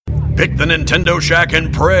Pick the Nintendo Shack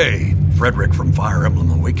and pray. Frederick from Fire Emblem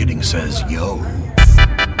Awakening says, yo.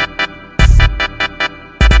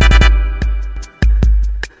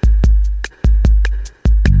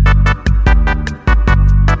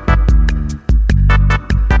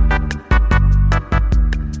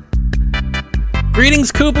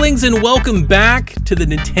 Greetings, Kooplings, and welcome back to the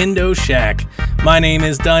Nintendo Shack. My name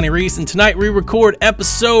is Donnie Reese, and tonight we record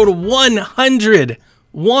episode 100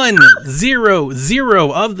 of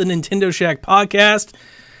the Nintendo Shack podcast.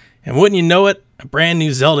 And wouldn't you know it, a brand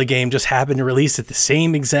new Zelda game just happened to release at the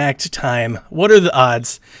same exact time. What are the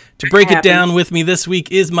odds? To break it down with me this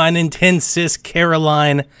week is my Nintendo sis,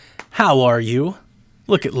 Caroline. How are you?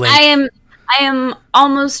 Look at Link. I am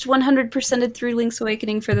almost 100%ed through Link's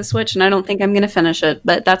Awakening for the Switch, and I don't think I'm going to finish it,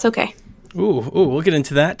 but that's okay. Ooh, we'll get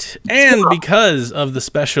into that. And because of the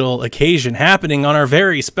special occasion happening on our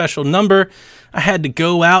very special number, I had to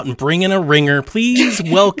go out and bring in a ringer. Please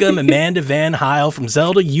welcome Amanda Van Heil from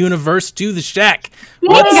Zelda Universe to the Shack.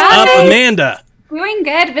 What's up, Amanda? Doing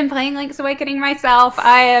good. I've been playing Link's Awakening myself.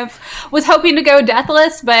 Was hoping to go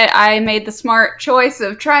deathless, but I made the smart choice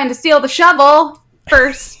of trying to steal the shovel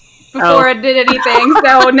first. Before I did anything,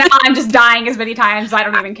 so now I'm just dying as many times as I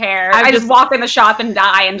don't even care. I just walk in the shop and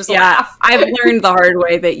die and just laugh. I've learned the hard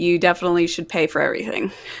way that you definitely should pay for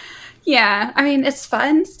everything. Yeah, I mean it's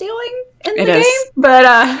fun stealing in the game, but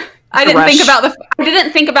I didn't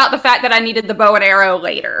think about the fact that I needed the bow and arrow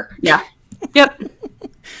later. Yeah. Yep.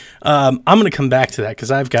 I'm going to come back to that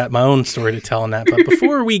because I've got my own story to tell on that. But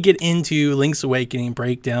before we get into Link's Awakening,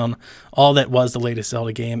 breakdown, all that was the latest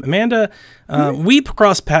Zelda game, Amanda, we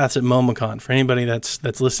crossed paths at MomoCon. For anybody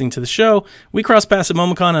that's listening to the show, we crossed paths at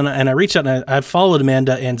MomoCon, and I reached out and I've followed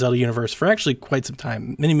Amanda and Zelda Universe for actually quite some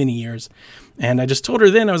time, many years. And I just told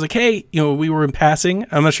her then, I was like, hey, we were in passing.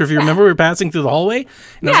 I'm not sure if you remember, we were passing through the hallway.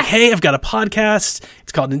 And I was like, hey, I've got a podcast.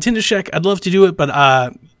 It's called Nintendo Shack. I'd love to do it,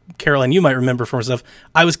 but Caroline, you might remember from stuff.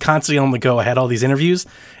 I was constantly on the go. I had all these interviews.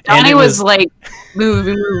 And it was like, move.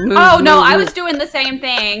 I was doing the same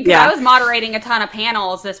thing. Yeah. I was moderating a ton of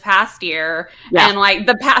panels this past year. Yeah. And like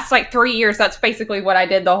the past 3 years, that's basically what I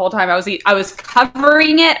did the whole time. I was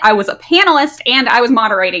covering it. I was a panelist and I was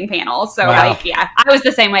moderating panels. So I was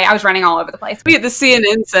the same way. I was running all over the place. We at the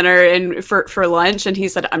CNN Center for lunch, and he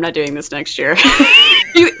said, I'm not doing this next year.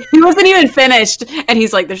 he wasn't even finished. And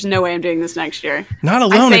he's like, there's no way I'm doing this next year. Not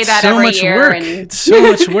alone. It's so much work. It's so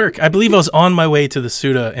much work. I believe I was on my way to the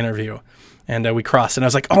Suda interview, and we crossed, and I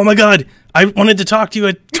was like, oh my God, I wanted to talk to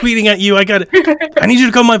you, tweeting at you. I need you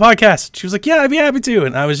to come on my podcast. She was like, yeah, I'd be happy to.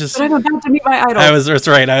 And I was just, but I'm about to meet my idol. That's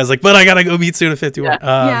right. I was like, but I got to go meet Suda 51.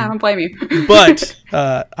 I don't blame you. But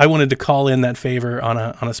I wanted to call in that favor on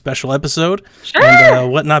a special episode. Sure.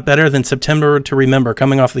 And what not better than September to remember,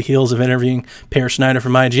 coming off the heels of interviewing Per Schneider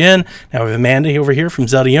from IGN. Now we have Amanda over here from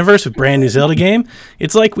Zelda Universe with brand new Zelda game.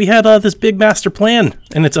 It's like we had this big master plan,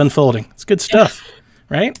 and it's unfolding. It's good stuff,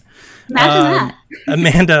 right? Imagine that.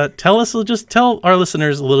 Amanda, tell our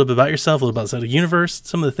listeners a little bit about yourself, a little about Zelda Universe,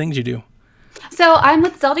 some of the things you do. So I'm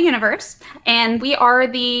with Zelda Universe, and we are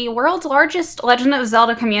the world's largest Legend of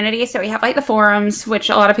Zelda community. So we have the forums, which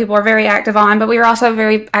a lot of people are very active on, but we are also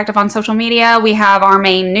very active on social media. We have our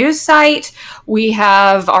main news site. We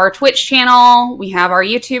have our Twitch channel. We have our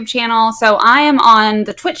YouTube channel. So I am on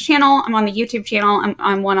the Twitch channel. I'm on the YouTube channel.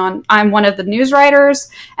 I'm one of the news writers.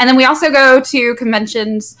 And then we also go to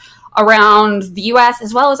conventions around the US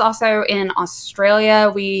as well as also in Australia.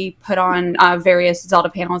 We put on various Zelda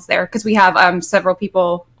panels there because we have several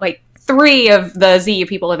people, 3 of the ZU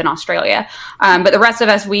people live in Australia. But the rest of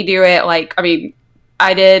us, we do it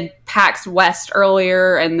I did PAX West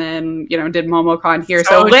earlier and then, did MomoCon here.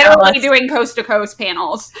 So literally doing coast to coast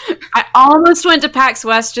panels. I almost went to PAX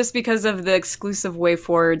West just because of the exclusive Way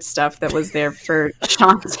Forward stuff that was there for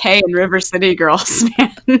Shantae and River City Girls,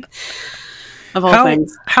 man. Of all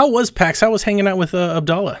things. How was PAX? How was hanging out with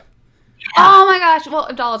Abdallah? Oh my gosh. Well,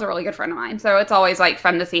 Abdallah's a really good friend of mine, so it's always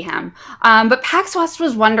fun to see him. But PAX West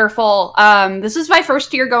was wonderful. This is my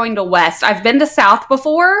first year going to West. I've been to South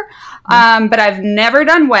before, but I've never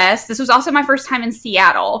done West. This was also my first time in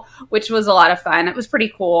Seattle, which was a lot of fun. It was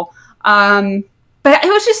pretty cool. But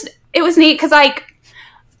it was neat because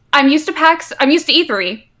I'm used to PAX. I'm used to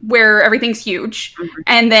E3, where everything's huge. Mm-hmm.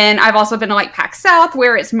 And then I've also been to PAX South,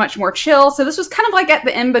 where it's much more chill. So this was kind of at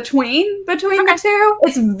the in-between the two.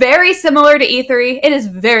 It's very similar to E3. It is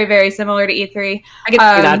very, very similar to E3. I can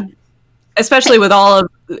see that. Especially with all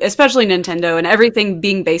of especially Nintendo and everything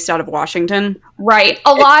being based out of Washington. Right.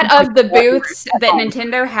 A lot of the booths that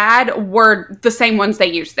Nintendo had were the same ones they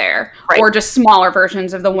used there, or just smaller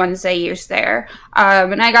versions of the ones they used there.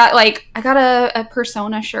 And I got a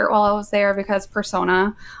Persona shirt while I was there because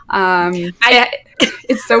Persona.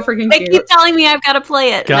 It's so freaking cute. They keep telling me I've got to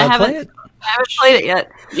play it. Gotta play it. I haven't played it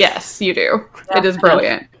yet. Yes, you do. Yeah. It is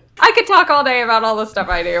brilliant. I could talk all day about all the stuff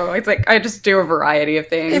I do. It's like I just do a variety of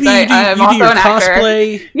things. Maybe you do your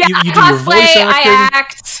cosplay. Yeah, you do cosplay. your voice acting. I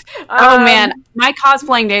act. Oh man, my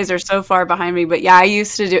cosplaying days are so far behind me. But yeah, I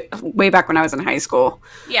used to do way back when I was in high school.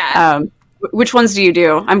 Yeah. Which ones do you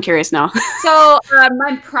do? I'm curious now. So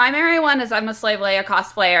my primary one is I'm a Slave Leia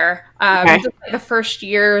cosplayer. This is like the first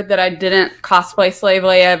year that I didn't cosplay Slave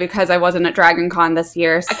Leia because I wasn't at Dragon Con this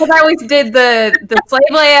year. Because I always did the Slave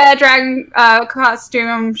Leia dragon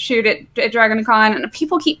costume shoot at Dragon Con, and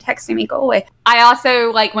people keep texting me, go away. I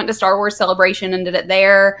also went to Star Wars Celebration and did it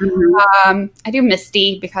there. Mm-hmm. I do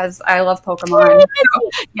Misty because I love Pokemon.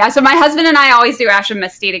 So my husband and I always do Ash and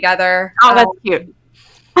Misty together. Oh, that's cute.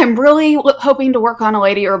 I'm really hoping to work on a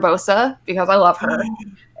Lady Urbosa because I love her,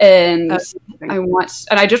 and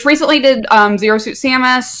I just recently did Zero Suit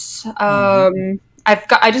Samus.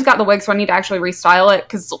 I just got the wig, so I need to actually restyle it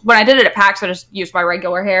because when I did it at PAX, I just used my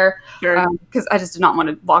regular hair because I just did not want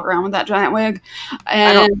to walk around with that giant wig.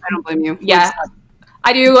 And I don't blame you. Yeah.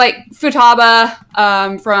 I do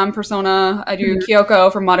Futaba from Persona. I do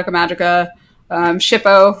Kyoko from Madoka Magica.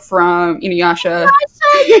 Shippo from Inuyasha.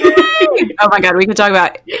 Oh my god, we can talk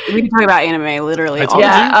about anime literally. All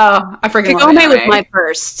I freaking love Kagome anime. was my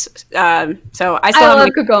first. So I still love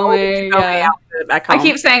Kagome. I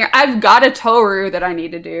keep saying I've got a Toru that I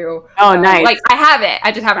need to do. Oh, nice. I have it.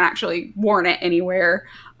 I just haven't actually worn it anywhere.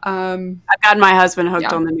 I've got my husband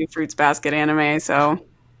hooked on the new Fruits Basket anime, so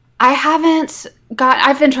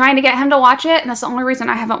I've been trying to get him to watch it, and that's the only reason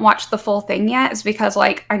I haven't watched the full thing yet is because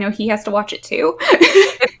I know he has to watch it too.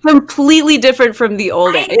 It's completely different from the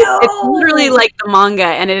old. It's literally like the manga,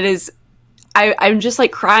 and it is. I'm just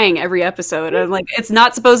crying every episode. I'm like, it's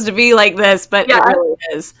not supposed to be like this, but it really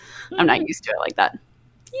is. I'm not used to it like that.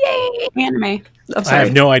 Yay, anime. I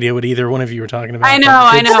have no idea what either one of you were talking about. I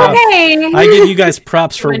know. Okay. I give you guys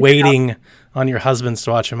props for waiting on your husbands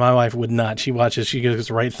to watch it. My wife would not. She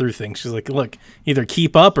goes right through things. She's like, look, either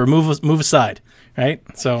keep up or move aside, right?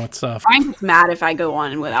 So it's Frank's mad if I go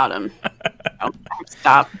on without him.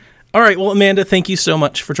 Stop. All right, well, Amanda, thank you so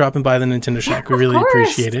much for dropping by the Nintendo Shack. We really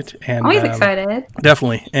appreciate it. And always excited.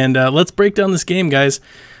 Definitely. And let's break down this game, guys.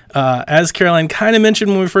 As Caroline kind of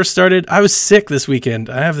mentioned when we first started, I was sick this weekend.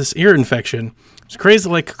 I have this ear infection. It's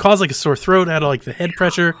crazy, caused a sore throat. I had the head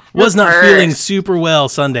pressure. Was not feeling super well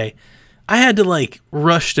Sunday. I had to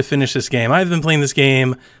rush to finish this game. I've been playing this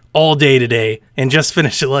game all day today and just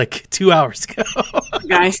finished it 2 hours ago.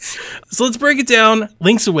 Nice. So let's break it down.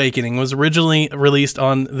 Link's Awakening was originally released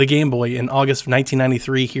on the Game Boy in August of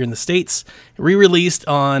 1993 here in the States. Re-released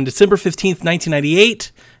on December 15th,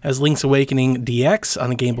 1998 as Link's Awakening DX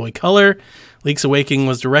on the Game Boy Color. Link's Awakening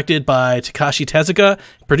was directed by Takashi Tezuka,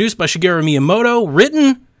 produced by Shigeru Miyamoto,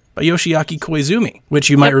 written by Yoshiaki Koizumi, which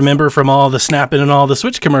you might remember from all the snapping and all the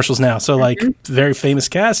Switch commercials now. So very famous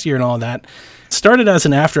cast here and all that. Started as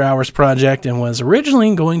an after hours project and was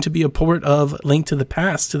originally going to be a port of Link to the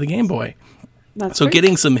Past to the Game Boy. So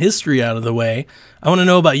getting some history out of the way, I want to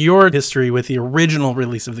know about your history with the original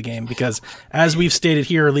release of the game, because as we've stated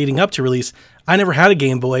here leading up to release, I never had a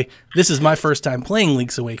Game Boy. This is my first time playing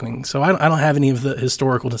Link's Awakening, so I don't have any of the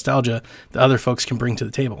historical nostalgia that other folks can bring to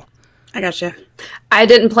the table. I gotcha. I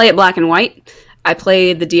didn't play it black and white. I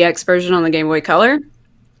played the DX version on the Game Boy Color,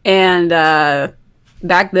 and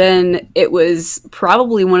back then it was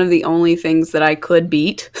probably one of the only things that I could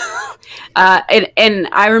beat. And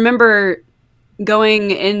I remember going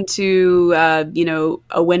into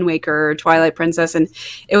a Wind Waker or Twilight Princess, and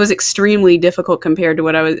it was extremely difficult compared to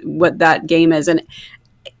what that game is. And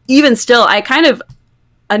even still, I kind of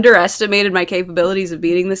underestimated my capabilities of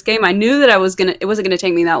beating this game. I knew that it wasn't gonna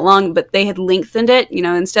take me that long, but they had lengthened it.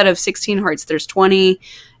 Instead of 16 hearts, there's 20,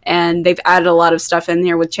 and they've added a lot of stuff in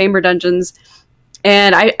there with chamber dungeons.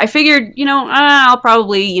 And I figured, I'll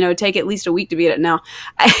probably, take at least a week to beat it. Now,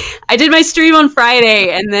 I did my stream on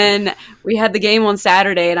Friday, and then we had the game on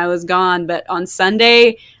Saturday, and I was gone. But on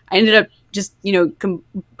Sunday, I ended up just,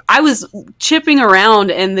 I was chipping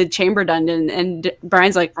around in the chamber dungeon, and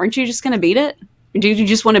Brian's like, aren't you just going to beat it? Do you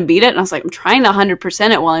just want to beat it? And I was like, I'm trying to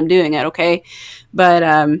 100% it while I'm doing it, okay? But,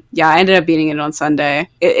 I ended up beating it on Sunday.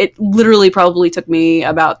 It literally probably took me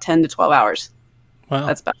about 10 to 12 hours. Wow.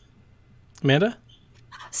 That's about Amanda?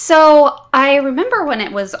 So I remember when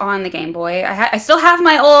it was on the Game Boy. I still have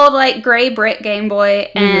my old like gray brick Game Boy,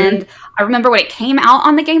 and I remember when it came out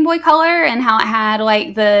on the Game Boy Color and how it had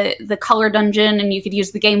like the color dungeon, and you could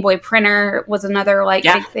use the Game Boy printer was another like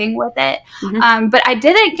big thing with it. But I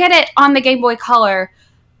didn't get it on the Game Boy Color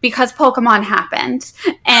because Pokemon happened.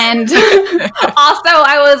 And also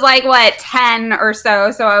I was like, 10 or so.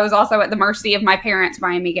 So I was also at the mercy of my parents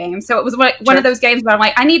buying me games. So it was one of those games where I'm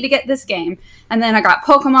like, I need to get this game. And then I got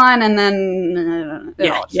Pokemon, and then it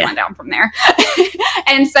all just went down from there.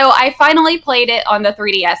 And so I finally played it on the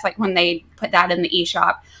 3DS, like when they put that in the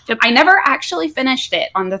eShop. Yep. I never actually finished it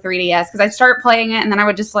on the 3DS because I'd start playing it and then I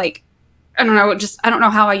would just like, I don't know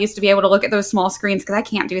how I used to be able to look at those small screens because I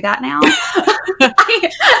can't do that now.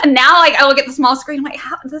 Now, like, I look at the small screen, I'm like,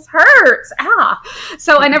 this hurts.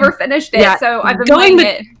 So I never finished it. Yeah. So I've been playing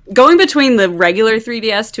it. Going between the regular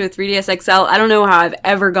 3DS to a 3DS XL, I don't know how I've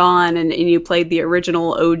ever gone and you played the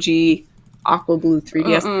original OG Aqua Blue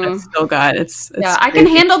 3DS. That's still got it's I can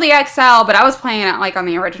handle the XL, but I was playing it like on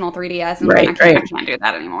the original 3DS, and I can't do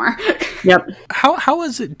that anymore. Yep. How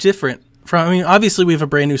is it different? I mean, obviously we have a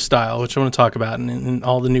brand new style, which I want to talk about, and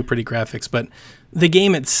all the new pretty graphics. But the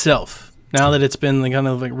game itself, now that it's been kind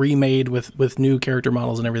of like remade with new character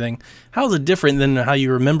models and everything, how is it different than how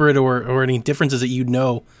you remember it, or any differences that you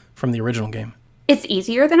know from the original game? It's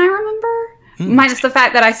easier than I remember, minus the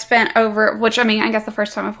fact that I spent over. Which I mean, I guess the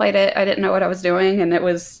first time I played it, I didn't know what I was doing, and it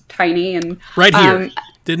was tiny and right here.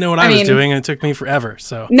 Didn't know what I was doing, and it took me forever.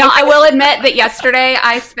 So no, I will admit that yesterday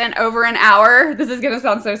I spent over an hour. This is going to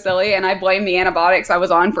sound so silly, and I blame the antibiotics I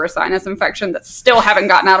was on for a sinus infection that still haven't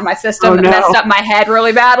gotten out of my system that messed up my head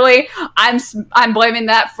really badly. I'm blaming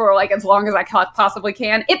that for like as long as I possibly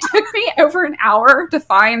can. It took me over an hour to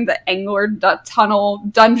find the Angler Tunnel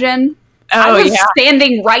dungeon. I was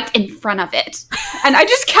standing right in front of it. And I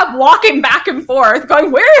just kept walking back and forth, going,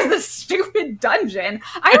 where is this stupid dungeon?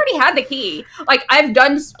 I already had the key. Like, I've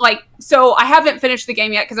done, like, so I haven't finished the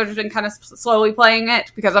game yet because I've just been kind of slowly playing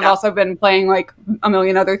it because I've also been playing, like, a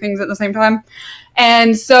million other things at the same time.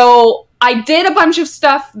 And so I did a bunch of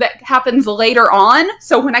stuff that happens later on.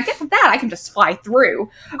 So when I get to that, I can just fly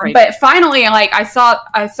through. Right. But finally, like, I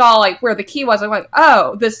saw like where the key was. I'm like,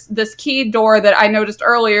 oh, this key door that I noticed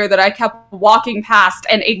earlier that I kept walking past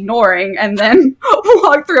and ignoring, and then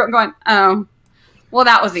walked through it and going, oh, well,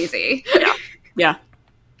 that was easy. Yeah.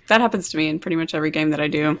 That happens to me in pretty much every game that I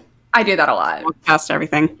do. I do that a lot. Walk past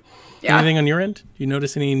everything. Yeah. Anything on your end? Do you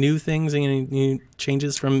notice any new things, any new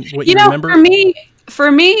changes from what you remember?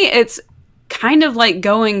 For me, it's kind of like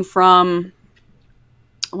going from,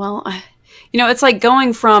 it's like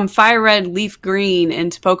going from Fire Red, Leaf Green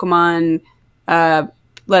into Pokemon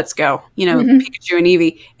Let's Go, Pikachu and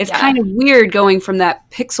Eevee. It's kind of weird going from that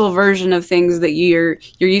pixel version of things that you're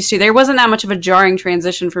used to. There wasn't that much of a jarring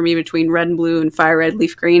transition for me between Red and Blue and Fire Red,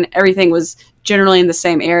 Leaf Green. Everything was generally in the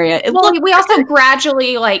same area. We also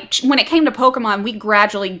gradually, like, when it came to Pokemon, we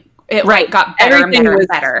gradually got better Everything and better was and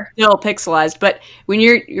better. Still pixelized, but when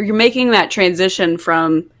you're making that transition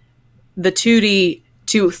from the 2D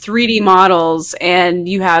to 3D models, and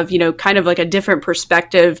you have kind of like a different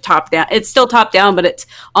perspective, top down. It's still top down, but it's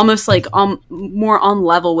almost like more on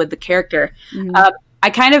level with the character. I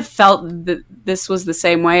kind of felt that this was the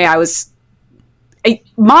same way.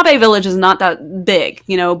 Mabe Village is not that big,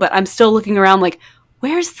 but I'm still looking around like,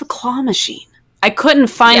 where's the claw machine? I couldn't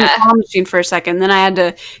find the claw machine for a second. Then I had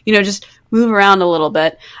to, just move around a little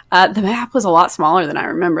bit. The map was a lot smaller than I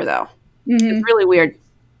remember, though. It's really weird.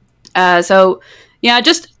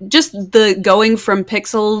 Just the going from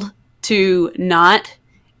pixeled to not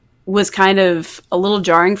was kind of a little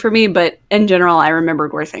jarring for me. But in general, I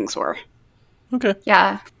remembered where things were. Okay.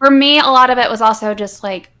 Yeah. For me, a lot of it was also just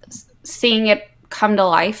like seeing it come to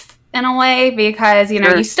life in a way, because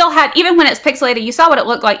you still had, even when it's pixelated, you saw what it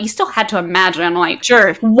looked like. You still had to imagine what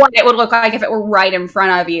it would look like if it were right in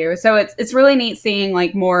front of you. So it's really neat seeing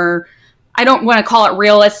like more, I don't want to call it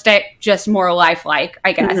realistic, just more lifelike,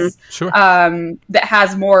 I guess. Sure. That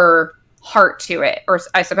has more heart to it, or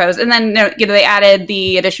I suppose. And then they added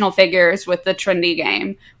the additional figures with the trendy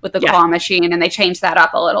game with the claw machine, and they changed that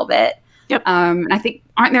up a little bit. Yep. And I think,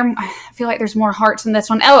 I feel like there's more hearts in this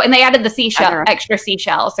one. Oh, and they added the extra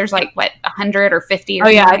seashells. There's like, 100 or 50 or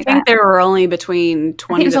something I think there were only between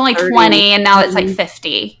 20 I think it's only 30. 20, and now it's like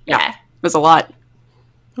 50. Yeah. It was a lot.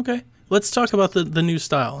 Okay. Let's talk about the new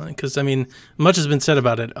style, because, much has been said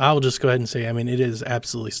about it. I'll just go ahead and say, it is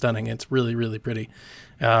absolutely stunning. It's really, really pretty.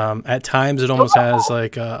 At times, it almost has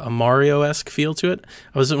like a Mario-esque feel to it.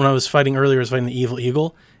 When I was fighting earlier, I was fighting the Evil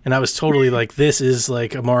Eagle, and I was totally like, this is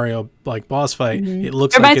like a Mario boss fight. It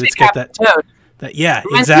looks like it's got that. Yeah,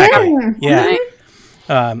 exactly. Yeah.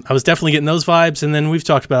 I was definitely getting those vibes, and then we've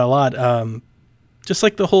talked about it a lot. Just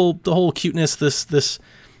like the whole cuteness, this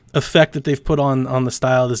effect that they've put on the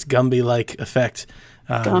style, this Gumby-like effect.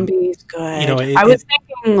 Gumby's good. You know, I was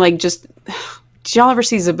thinking like just. Did y'all ever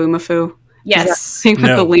see Zaboomafoo? Yes. With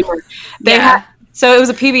No. the lemur. They had, so it was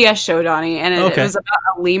a PBS show, Donnie, and it was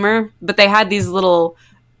about a lemur, but they had these little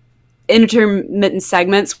intermittent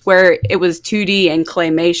segments where it was 2D and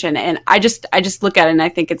claymation, and I just look at it and I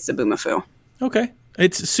think it's Zaboomafoo. Okay.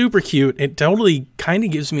 It's super cute. It totally kind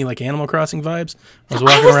of gives me like Animal Crossing vibes. I was I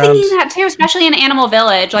walking was around. thinking that too, especially in Animal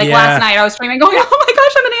Village. Like Yeah. last night, I was streaming, going, "Oh my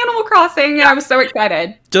gosh, I'm in Animal Crossing!" and I was so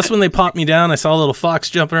excited. Just when they popped me down, I saw a little fox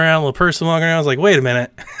jumping around, a little person walking around. I was like, wait a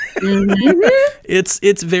minute.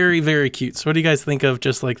 It's very, very cute. So what do you guys think of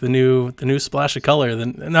just like the new splash of color?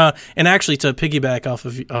 And actually to piggyback off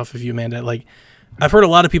of you, Amanda, like I've heard a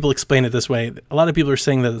lot of people explain it this way. A lot of people are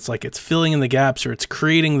saying that it's like it's filling in the gaps or it's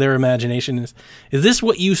creating their imagination. Is this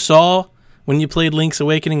what you saw when you played Link's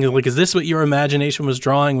Awakening? Like, is this what your imagination was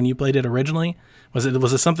drawing when you played it originally? Was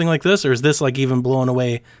it something like this, or is this like even blowing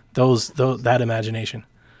away that imagination?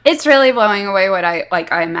 It's really blowing away what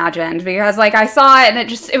I imagined, because like I saw it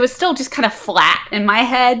and it was still just kind of flat in my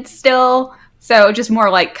head still. So just more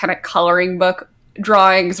like kind of coloring book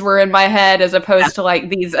drawings were in my head, as opposed to like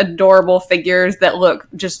these adorable figures that look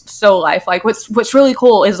just so lifelike. What's really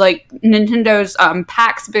cool is like Nintendo's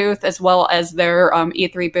PAX booth, as well as their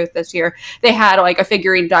E3 booth this year. They had like a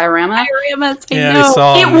figurine diorama. Yeah, I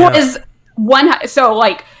saw them, was one. So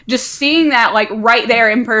like just seeing that like right there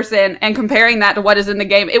in person and comparing that to what is in the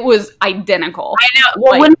game, it was identical. I know.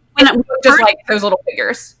 Well, Like, when just like those little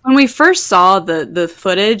figures. When we first saw the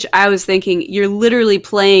footage, I was thinking you're literally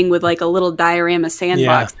playing with like a little diorama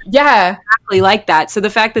sandbox. Yeah. Exactly like that. So the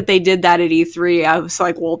fact that they did that at E3, I was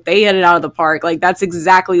like, well, they hit it out of the park. Like that's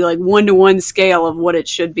exactly like 1-to-1 scale of what it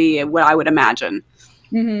should be and what I would imagine.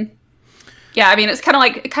 Mm-hmm. Yeah, I mean, it kind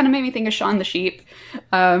of made me think of Shaun the Sheep.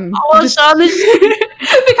 Shaun the Sheep.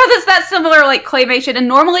 Because it's that similar, like, claymation. And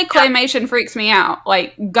normally claymation freaks me out.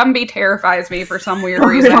 Like, Gumby terrifies me for some weird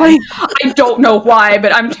reason. Really? I don't know why,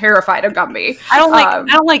 but I'm terrified of Gumby. I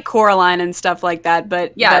don't like Coraline and stuff like that,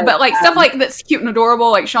 but but like stuff like that's cute and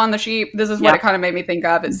adorable, like Shaun the Sheep, this is what Yeah. it kind of made me think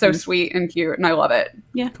of. It's so sweet and cute, and I love it.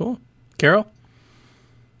 Cool. Carol,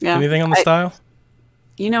 yeah. anything on the style?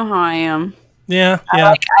 You know how I am. Yeah.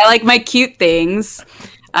 I like my cute things,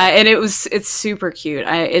 and it's super cute.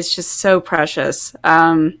 It's just so precious.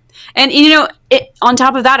 And you know, on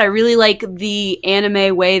top of that, I really like the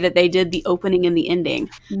anime way that they did the opening and the ending.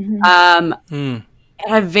 And I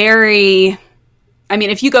mean,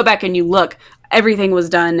 if you go back and you look, everything was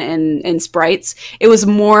done in sprites. It was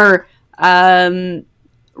more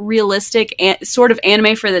realistic and sort of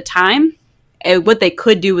anime for the time. What they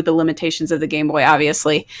could do with the limitations of the Game Boy,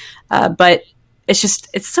 obviously, but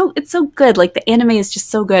it's so good. Like the anime is just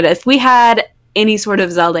so good. If we had any sort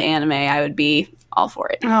of Zelda anime, I would be all for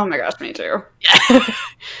it. Oh my gosh, me too.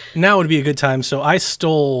 Now would be a good time. So I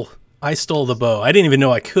stole the bow. I didn't even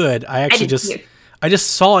know I could. I just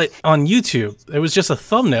saw it on YouTube. It was just a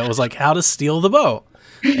thumbnail. It was like how to steal the bow.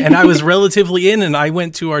 And I was relatively in, and I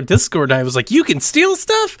went to our Discord and I was like, you can steal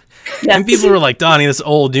stuff? Yes. And people were like, Donnie, this is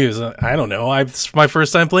old news. I don't know. It's my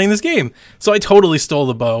first time playing this game. So I totally stole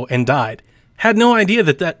the bow and died. Had no idea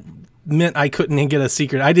that meant I couldn't get a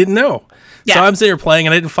secret. I didn't know. Yeah. So I'm sitting here playing,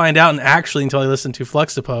 and I didn't find out, and actually until I listened to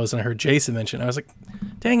Fluxtapose and I heard Jason mention it, I was like,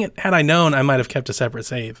 dang it, had I known, I might have kept a separate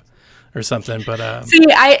save or something. But see,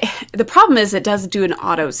 the problem is it does do an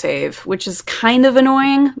autosave, which is kind of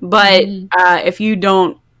annoying, but if you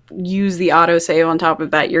don't use the autosave on top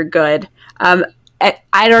of that, you're good.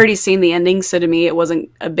 I'd already seen the ending, so to me, it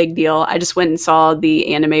wasn't a big deal. I just went and saw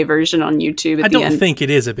the anime version on YouTube at the end. I don't think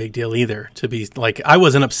it is a big deal either, to be like, I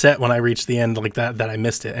wasn't upset when I reached the end like that I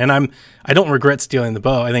missed it. And I don't regret stealing the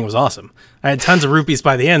bow. I think it was awesome. I had tons of rupees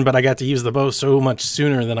by the end, but I got to use the bow so much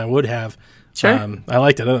sooner than I would have. Sure. I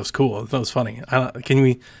liked it. That was cool. That was funny.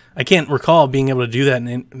 I can't recall being able to do that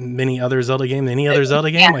in many other Zelda game. Any other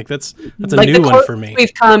Zelda game? Like that's a like new one for me.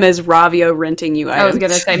 We've come as Ravio renting you items. I was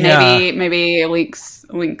gonna say maybe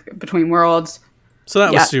Link Between Worlds. So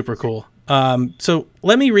that was super cool. So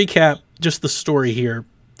let me recap just the story here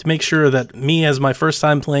to make sure that me, as my first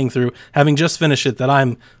time playing through, having just finished it, that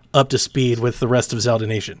I'm up to speed with the rest of Zelda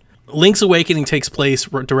Nation. Link's Awakening takes place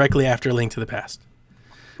directly after Link to the Past.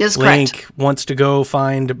 Link wants to go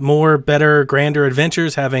find more, better, grander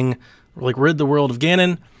adventures, having rid the world of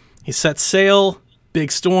Ganon. He sets sail,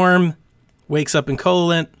 big storm, wakes up in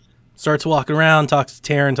Koholint, starts walking around, talks to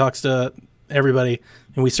Terran, talks to everybody,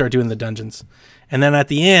 and we start doing the dungeons. And then at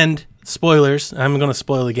the end, spoilers, I'm going to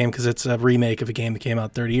spoil the game because it's a remake of a game that came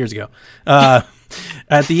out 30 years ago.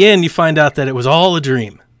 At the end, you find out that it was all a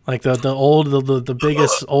dream. Like the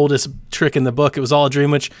biggest, oldest trick in the book, it was all a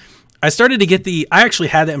dream, which I started to get I actually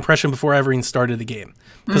had that impression before I ever even started the game.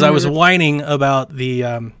 Because I was whining about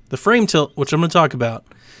the frame tilt, which I'm going to talk about.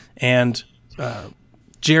 And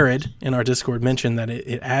Jared in our Discord mentioned that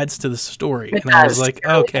it adds to the story. And I was like,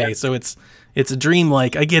 okay, so it's a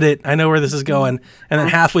dream-like. I get it. I know where this is going. And then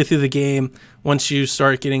halfway through the game, once you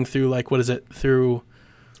start getting through, like, what is it? Through...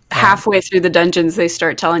 halfway through the dungeons, they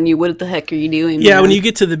start telling you, what the heck are you doing? Yeah, man? when you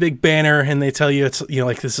get to the big banner and they tell you it's,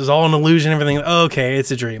 like, this is all an illusion, everything, okay,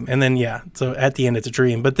 it's a dream. And then, so at the end it's a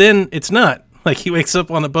dream. But then it's not. Like, he wakes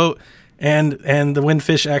up on a boat and the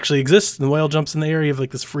windfish actually exists and the whale jumps in the air. You have,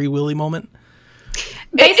 like, this Free Willy moment.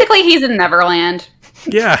 Basically, he's in Neverland.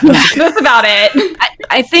 Yeah. That's about it.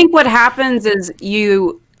 I think what happens is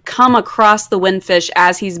you come across the windfish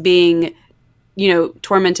as he's being...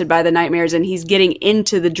 tormented by the nightmares, and he's getting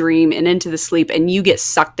into the dream and into the sleep, and you get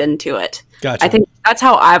sucked into it. Gotcha. I think that's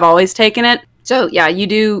how I've always taken it. So yeah, you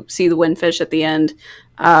do see the windfish at the end.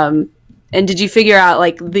 And did you figure out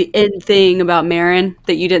like the end thing about Marin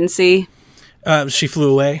that you didn't see? She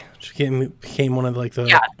flew away. She became one of like the...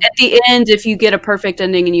 Yeah, at the end, if you get a perfect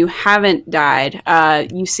ending and you haven't died,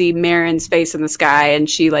 you see Marin's face in the sky, and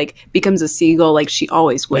she like becomes a seagull like she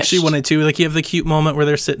always wished. Like she wanted to. Like you have the cute moment where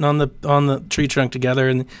they're sitting on the tree trunk together,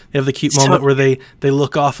 and they have the cute moment where they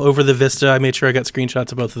look off over the vista. I made sure I got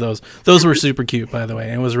screenshots of both of those. Those were super cute, by the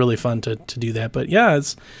way. And it was really fun to do that. But yeah,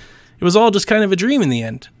 it was all just kind of a dream in the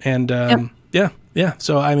end. And yeah.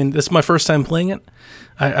 So I mean, this is my first time playing it.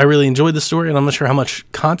 I really enjoyed the story, and I'm not sure how much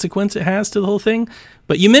consequence it has to the whole thing.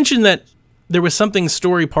 But you mentioned that there was something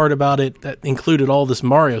story part about it that included all this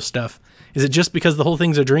Mario stuff. Is it just because the whole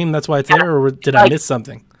thing's a dream, that's why it's there, or did I miss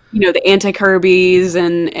something? The anti-Kirby's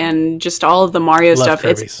and just all of the Mario stuff.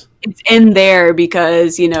 Kirby's. It's in there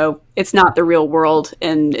because, it's not the real world,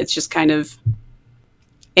 and it's just kind of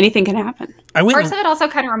anything can happen. Parts of it also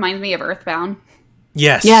kind of reminds me of Earthbound.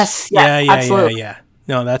 Yes. Yeah, absolutely. Yeah.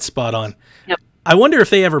 No, that's spot on. Yep. I wonder if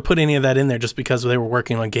they ever put any of that in there just because they were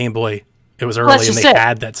working on Game Boy. It was early and they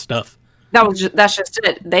had that stuff. That's just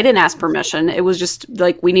it. They didn't ask permission. It was just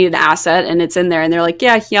like we needed an asset and it's in there, and they're like,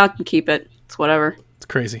 yeah, I can keep it. It's whatever. It's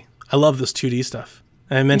crazy. I love this 2D stuff.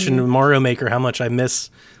 I mentioned in Mario Maker how much I miss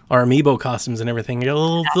our amiibo costumes and everything. I got a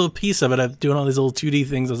little piece of it. I'm doing all these little 2D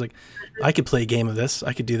things. I was like, I could play a game of this.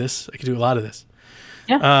 I could do this. I could do a lot of this.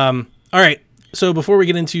 Yeah. All right. So before we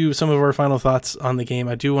get into some of our final thoughts on the game,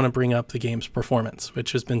 I do want to bring up the game's performance,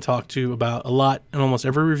 which has been talked to about a lot in almost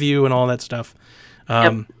every review and all that stuff.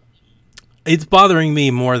 It's bothering me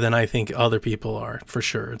more than I think other people are, for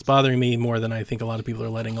sure. It's bothering me more than I think a lot of people are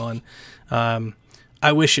letting on.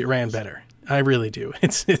 I wish it ran better. I really do.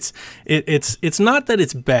 It's not that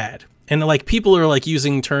it's bad. And like people are like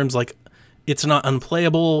using terms like it's not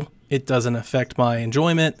unplayable, it doesn't affect my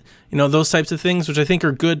enjoyment, those types of things, which I think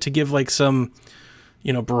are good to give like some,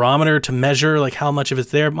 barometer to measure like how much of it's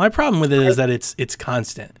there. My problem with it is that it's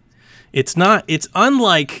constant. It's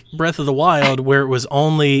unlike Breath of the Wild where it was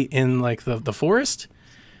only in like the forest.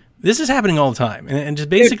 This is happening all the time. And just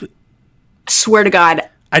basically... Swear to God.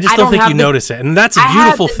 I just don't think you notice it. And that's a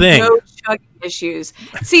beautiful thing. No chugging issues.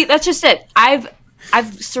 See, that's just it. I've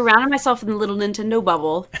surrounded myself in the little Nintendo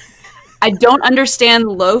bubble. I don't understand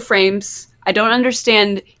low frames. I don't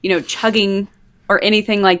understand, chugging or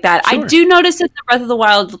anything like that. Sure. I do notice it in the Breath of the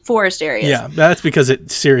Wild forest areas. Yeah, that's because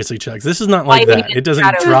it seriously chugs. This is not like that. It doesn't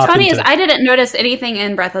drop. What's funny is I didn't notice anything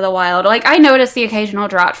in Breath of the Wild. Like I noticed the occasional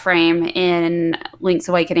drop frame in Link's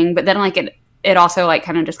Awakening, but then like it also like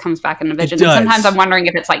kind of just comes back in the vision. And sometimes I'm wondering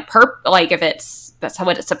if it's like if that's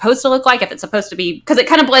what it's supposed to look like, if it's supposed to be, because it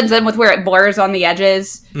kind of blends in with where it blurs on the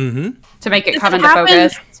edges to make it come into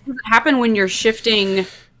focus. Does it happen when you're shifting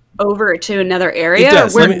over to another area? It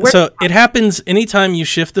does. So it happens anytime you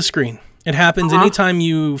shift the screen. It happens anytime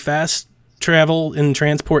you fast travel and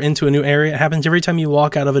transport into a new area. It happens every time you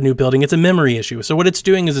walk out of a new building. It's a memory issue. So what it's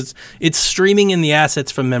doing is it's streaming in the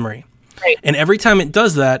assets from memory. Right. And every time it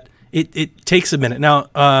does that, it takes a minute. Now,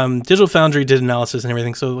 Digital Foundry did analysis and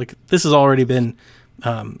everything, so like this has already been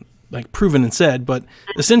proven and said, but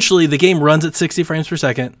essentially the game runs at 60 frames per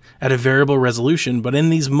second at a variable resolution, but in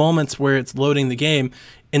these moments where it's loading the game,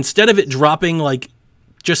 instead of it dropping like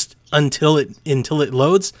just until it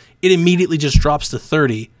loads, it immediately just drops to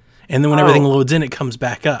 30, and then when everything loads in, it comes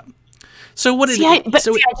back up. So I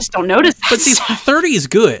just don't notice that. But see, 30 is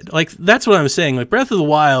good. Like that's what I'm saying. Like Breath of the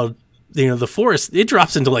Wild, the forest, it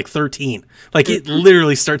drops into like 13. Like it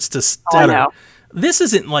literally starts to stutter. This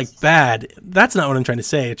isn't like bad. That's not what I'm trying to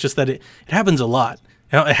say. It's just that it happens a lot.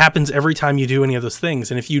 It happens every time you do any of those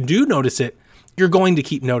things. And if you do notice it, you're going to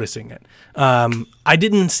keep noticing it. I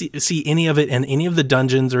didn't see any of it in any of the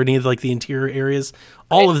dungeons or any of like the interior areas.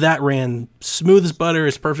 All of that ran smooth as butter,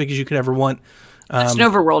 as perfect as you could ever want. It's an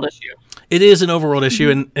overworld issue. It is an overworld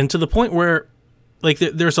issue, and to the point where like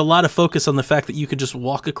there's a lot of focus on the fact that you could just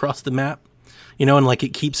walk across the map, you know, and like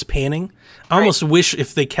it keeps panning. I almost wish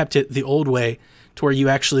if they kept it the old way, to where you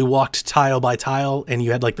actually walked tile by tile and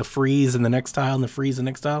you had like the freeze in the next tile and the freeze in the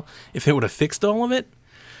next tile, if it would have fixed all of it.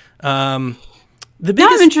 Now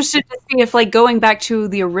I'm interested to see if, like, going back to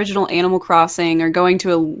the original Animal Crossing or going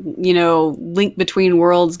to a, you know, Link Between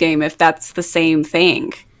Worlds game, if that's the same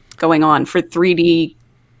thing going on for 3D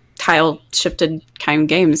tile shifted kind of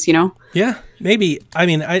games, you know? Yeah, maybe. I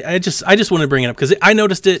mean, I just want to bring it up because I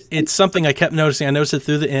noticed it. It's something I kept noticing. I noticed it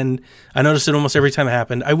through the end. I noticed it almost every time it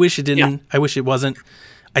happened. I wish it didn't. Yeah. I wish it wasn't.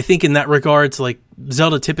 I think in that regards, like,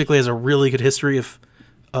 Zelda typically has a really good history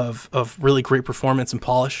of really great performance and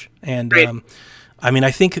polish. And, right. I mean,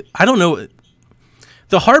 I don't know.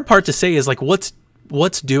 The hard part to say is like what's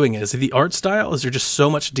doing it. Is it the art style? Is there just so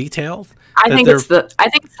much detail? I think it's the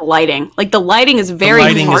lighting. Like the lighting is very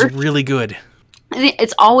harsh. The lighting is harsh. really good.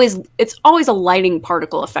 It's always a lighting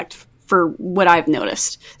particle effect for what I've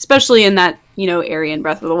noticed, especially in that, you know, area in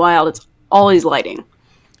Breath of the Wild. It's always lighting.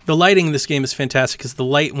 The lighting in this game is fantastic because the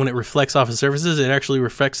light, when it reflects off of surfaces, it actually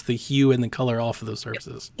reflects the hue and the color off of those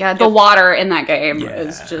surfaces. Yeah, the water in that game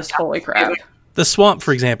is just holy crap. The swamp,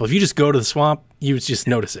 for example, if you just go to the swamp, you just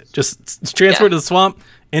notice it. Just transfer to the swamp,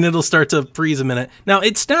 and it'll start to freeze a minute. Now,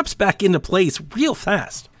 it snaps back into place real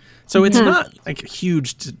fast, so it's not like a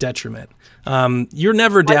huge detriment. You're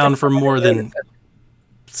never down for more than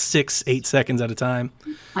 6-8 seconds at a time.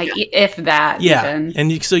 Like, if that. Yeah, even. and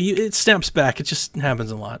it snaps back. It just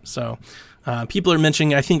happens a lot. So people are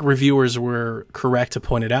mentioning, I think reviewers were correct to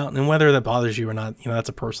point it out, and whether that bothers you or not, you know, that's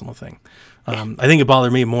a personal thing. I think it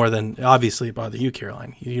bothered me more than, obviously, it bothered you,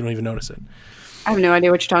 Caroline. You don't even notice it. I have no idea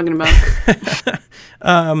what you're talking about.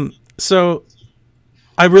 So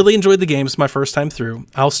I really enjoyed the game. It's my first time through.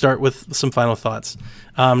 I'll start with some final thoughts.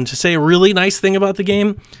 To say a really nice thing about the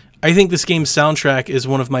game, I think this game's soundtrack is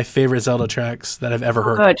one of my favorite Zelda tracks that I've ever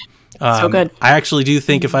heard. Good. So good. I actually do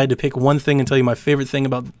think if I had to pick one thing and tell you my favorite thing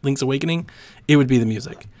about Link's Awakening, it would be the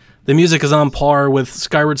music. The music is on par with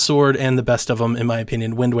Skyward Sword and the best of them, in my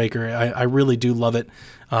opinion, Wind Waker. I really do love it.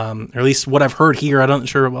 Or at least what I've heard here. I'm not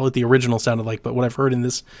sure what the original sounded like, but what I've heard in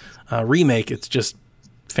this remake, it's just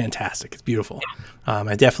fantastic. It's beautiful.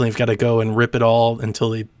 I definitely have got to go and rip it all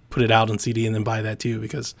until they put it out on CD and then buy that too,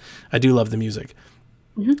 because I do love the music.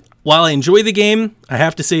 Mm-hmm. While I enjoy the game, I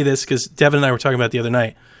have to say this because Devin and I were talking about it the other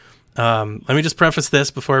night. Let me just preface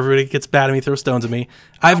this before everybody gets bad at me, throw stones at me.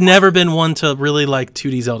 I've never been one to really like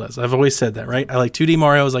 2D Zeldas. I've always said that, right? I like 2D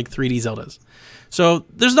Marios, like 3D Zeldas. So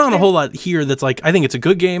there's not a whole lot here that's like, I think it's a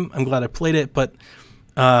good game. I'm glad I played it. But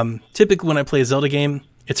typically when I play a Zelda game,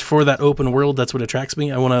 it's for that open world. That's what attracts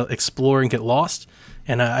me. I want to explore and get lost.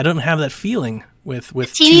 And I don't have that feeling with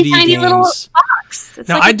 2D tiny games. Little box. It's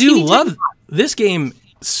now, like I do love this game,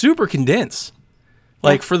 super condensed.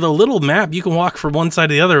 Like, for the little map, you can walk from one side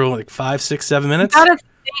to the other in like 5, 6, 7 minutes. You gotta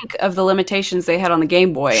think of the limitations they had on the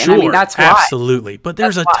Game Boy. Sure, and I mean, that's why. Absolutely. But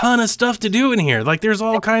there's a ton of stuff to do in here. Like, there's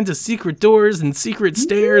all kinds of secret doors and secret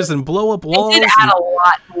stairs and blow-up walls. It did add a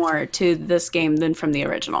lot more to this game than from the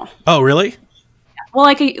original. Oh, really? Well,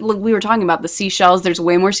 like we were talking about the seashells. There's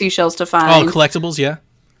way more seashells to find. Oh, collectibles, yeah.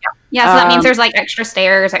 Yeah, so that means there's like extra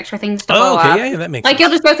stairs, extra things to blow up. Yeah, that makes like sense. You'll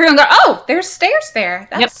just go through and go, oh, there's stairs there.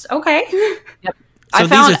 That's okay. Yep. So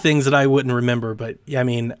these are things that I wouldn't remember, but yeah, I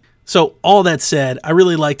mean, so all that said, I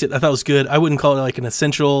really liked it. I thought it was good. I wouldn't call it like an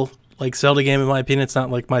essential like Zelda game in my opinion. It's not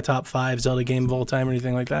like my top 5 Zelda game of all time or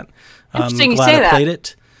anything like that. Interesting, I'm glad you say I played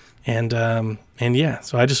it, and yeah,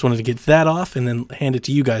 so I just wanted to get that off and then hand it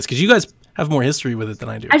to you guys because you guys have more history with it than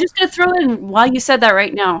I do. I'm just going to throw in, while you said that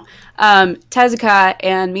right now, Tezuka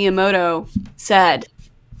and Miyamoto said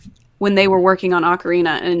when they were working on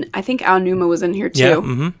Ocarina, and I think Aonuma was in here too,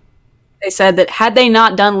 Yeah, they said that had they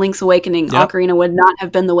not done Link's Awakening, Ocarina would not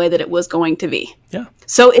have been the way that it was going to be. Yeah.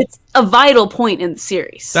 So it's a vital point in the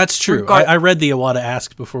series. That's true. I read the Iwata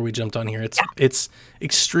Ask before we jumped on here. It's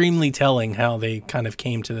extremely telling how they kind of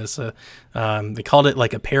came to this. They called it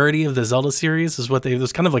like a parody of the Zelda series. It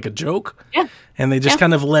was kind of like a joke. Yeah. And they just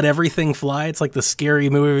kind of let everything fly. It's like the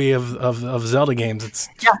scary movie of Zelda games.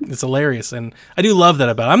 It's hilarious, and I do love that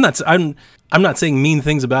about it. I'm not saying mean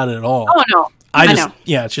things about it at all. Oh no. I know.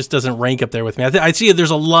 Yeah, it just doesn't rank up there with me. I see there's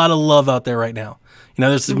a lot of love out there right now. You know,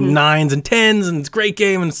 there's some 9s and 10s, and it's a great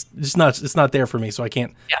game, and it's not there for me. So I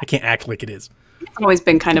can't act like it is. It's always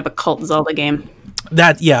been kind of a cult Zelda game.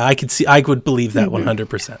 I could believe that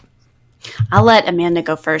 100%. I'll let Amanda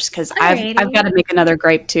go first because I've got to make another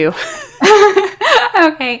gripe too.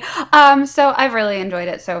 Okay. So I've really enjoyed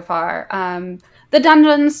it so far. The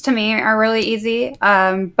dungeons to me are really easy,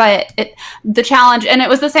 but the challenge, and it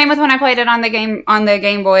was the same with when I played it on the Game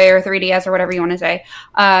Boy or 3DS or whatever you want to say.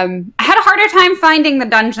 I had a harder time finding the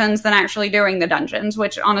dungeons than actually doing the dungeons,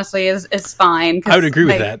 which honestly is fine. I would agree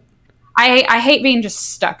with that. I hate being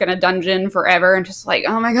just stuck in a dungeon forever and just like,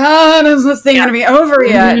 oh my god, is this thing gonna be over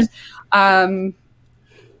yet?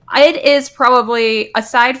 It is probably,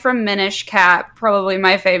 aside from Minish Cap, probably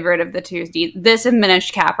my favorite of the 2D. This and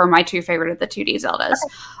Minish Cap are my two favorite of the 2D Zeldas.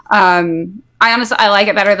 I like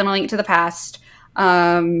it better than A Link to the Past.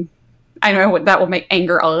 I know that will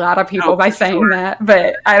anger a lot of people by saying that,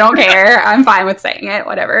 but I don't care. I'm fine with saying it,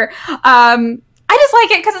 whatever. I just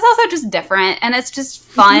like it because it's also just different, and it's just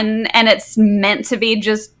fun, and it's meant to be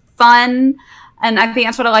just fun. And I think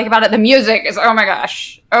that's what I like about it. The music is, oh my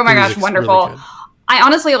gosh, wonderful. Really, I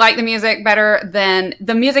honestly like the music better than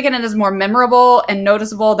the music in it is more memorable and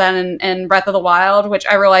noticeable than in Breath of the Wild, which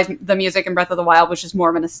I realized the music in Breath of the Wild was just more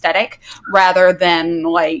of an aesthetic rather than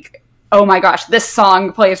like, oh my gosh, this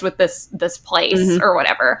song plays with this place or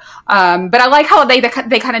whatever. But I like how they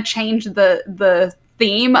kind of change the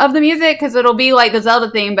theme of the music, because it'll be like the Zelda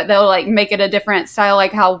theme, but they'll like make it a different style,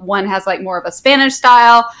 like how one has like more of a Spanish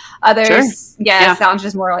style, others sounds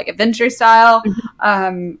just more like adventure style.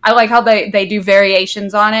 I like how they do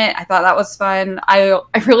variations on it. I thought that was fun. I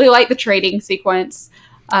really like the trading sequence.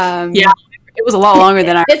 It was a lot longer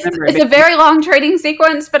than I remember. It's a very long trading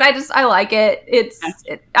sequence, but I like it.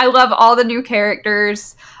 I love all the new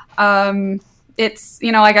characters. It's,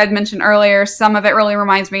 like I'd mentioned earlier, some of it really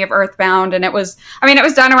reminds me of Earthbound, and it was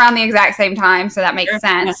done around the exact same time, so that makes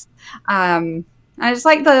sense. I just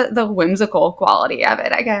like the whimsical quality of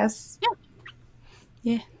it, I guess.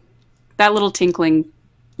 Yeah. That little tinkling,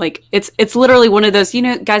 like it's literally one of those,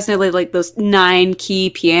 guys know like those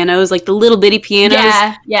 9-key pianos, like the little bitty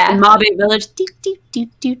pianos. Yeah. In Mabe Village. Doo, doo, doo,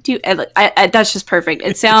 doo, doo. And that's just perfect.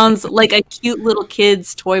 It sounds like a cute little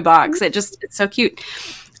kid's toy box. It's so cute.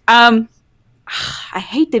 I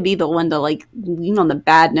hate to be the one to like lean on the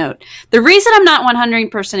bad note. The reason I'm not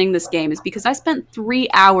 100%ing this game is because I spent 3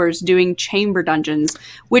 hours doing chamber dungeons,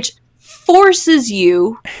 which forces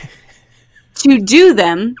you to do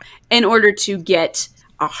them in order to get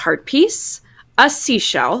a heart piece, a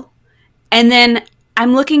seashell, and then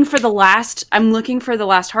I'm looking for the last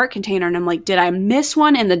heart container, and I'm like, did I miss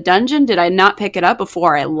one in the dungeon? Did I not pick it up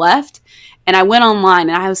before I left? And I went online,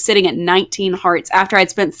 and I was sitting at 19 hearts after I'd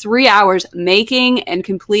spent 3 hours making and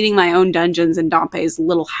completing my own dungeons in Dompe's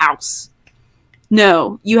little house.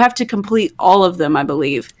 No, you have to complete all of them, I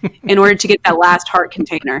believe, in order to get that last heart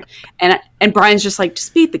container. And Brian's just like,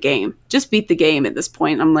 just beat the game. Just beat the game at this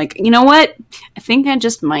point. I'm like, you know what? I think I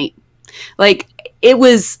just might. Like,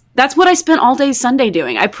 that's what I spent all day Sunday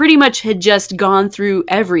doing. I pretty much had just gone through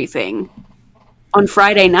everything on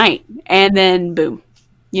Friday night. And then, boom,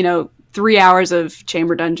 3 hours of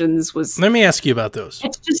chamber dungeons was... Let me ask you about those.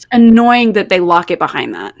 It's just annoying that they lock it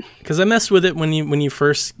behind that. Because I messed with it when you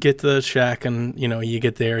first get to the shack and, you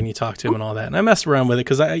get there and you talk to him and all that. And I messed around with it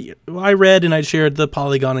because I read and I shared the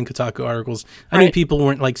Polygon and Kotaku articles. I knew people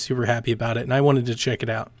weren't like super happy about it, and I wanted to check it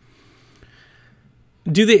out.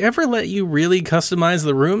 Do they ever let you really customize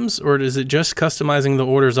the rooms, or is it just customizing the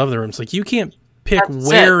orders of the rooms? Like, you can't pick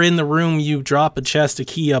where in the room you drop a chest, a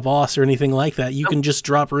key, a boss, or anything like that. You can just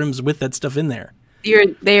drop rooms with that stuff in there.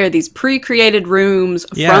 They are these pre-created rooms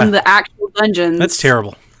from the actual dungeons. That's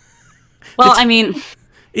terrible. Well,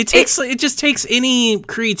 it just takes any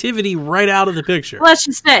creativity right out of the picture. Well, that's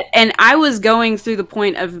just it. And I was going through the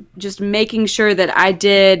point of just making sure that I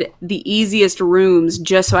did the easiest rooms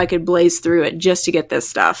just so I could blaze through it just to get this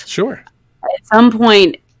stuff. Sure. At some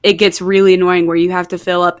point, it gets really annoying where you have to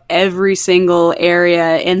fill up every single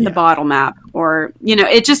area in the bottle map, or,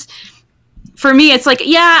 it just, for me, it's like,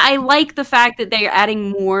 I like the fact that they're adding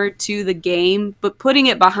more to the game, but putting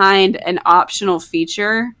it behind an optional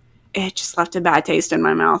feature, it just left a bad taste in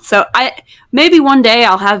my mouth. So maybe one day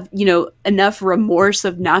I'll have, enough remorse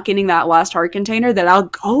of not getting that last heart container that I'll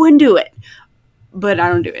go and do it, but I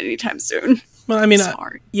don't do it anytime soon. Well,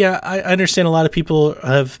 I understand a lot of people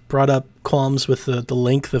have brought up qualms with the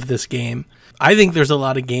length of this game. I think there's a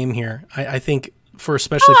lot of game here. I think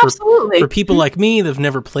especially for people like me that have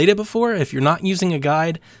never played it before, if you're not using a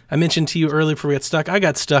guide, I mentioned to you earlier before we got stuck, I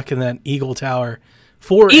got stuck in that Eagle Tower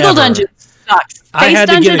forever. Eagle Dungeon sucks. I had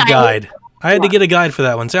to get a guide. I had to get a guide for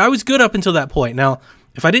that one. So I was good up until that point. Now,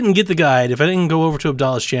 if I didn't get the guide, if I didn't go over to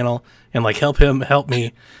Abdallah's channel and like help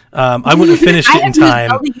me, I wouldn't have finished it in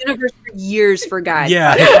time. I've been using Zelda Universe for years for guides.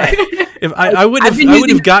 Yeah, if I would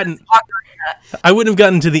have gotten I wouldn't have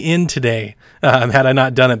gotten to the end today had I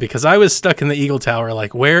not done it, because I was stuck in the Eagle Tower.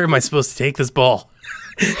 Like, where am I supposed to take this ball?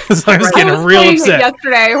 So I was getting real playing it upset.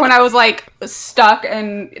 yesterday when I was like stuck,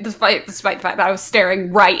 and despite the fact that I was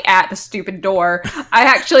staring right at the stupid door, I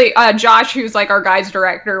actually Josh, who's like our guides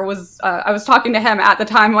director, was I was talking to him at the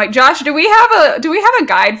time, like, Josh, do we have a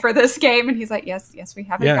guide for this game? And he's like, yes, we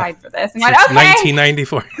have a guide for this. And I'm like, okay.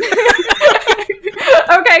 1994.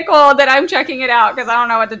 Okay, cool. Then I'm checking it out because I don't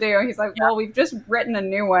know what to do. And he's like, well, we've just written a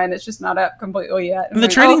new one. It's just not up completely yet. And the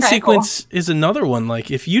training sequence is another one.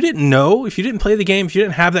 Like, if you didn't know, if you didn't play the game, if you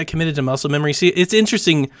didn't have that committed to muscle memory, see, it's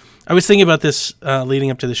interesting. I was thinking about this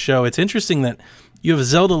leading up to the show. It's interesting that you have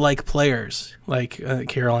Zelda-like players, like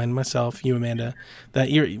Caroline, myself, you, Amanda,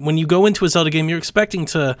 that when you go into a Zelda game, you're expecting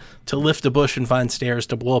to lift a bush and find stairs,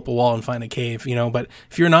 to blow up a wall and find a cave, but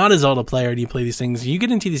if you're not a Zelda player and you play these things, you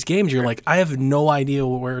get into these games, you're like, I have no idea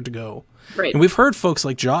where to go. Right. And we've heard folks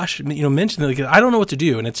like Josh, mention that, like, I don't know what to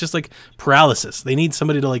do, and it's just like paralysis. They need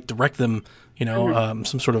somebody to like direct them,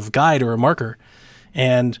 some sort of guide or a marker.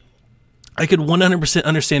 And I could 100%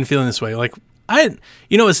 understand feeling this way. Like,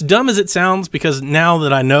 as dumb as it sounds, because now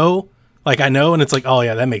that I know, and it's like, oh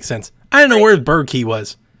yeah, that makes sense. I didn't know where the bird key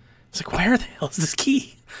was. It's like, where the hell is this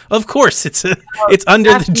key? Of course, it's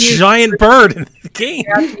under the giant bird in the game.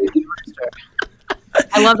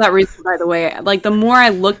 I love that rooster, by the way. Like, the more I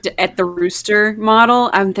looked at the rooster model,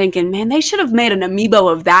 I'm thinking, man, they should have made an amiibo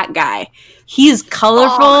of that guy. He is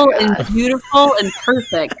colorful and beautiful and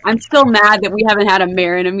perfect. I'm still mad that we haven't had a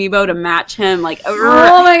Marin amiibo to match him. Like,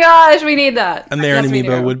 oh my gosh, we need that. A Marin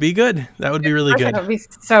amiibo would be good. That would be really good. That would be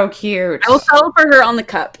so cute. I will sell for her on the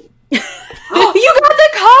cup. Oh, you got the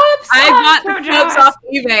cups! I bought the cups off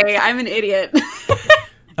eBay. I'm an idiot.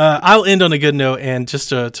 I'll end on a good note, and just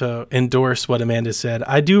to endorse what Amanda said,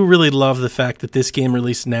 I do really love the fact that this game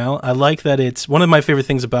released now. I like that it's one of my favorite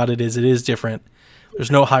things about it is different. There's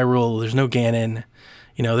no Hyrule, there's no Ganon,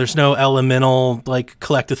 there's no Elemental like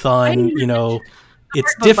collectathon.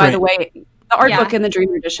 It's different. By the way, the art book in the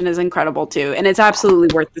Dreamer Edition is incredible too, and it's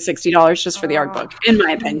absolutely worth the $60 just for the art book, in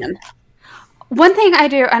my opinion. One thing I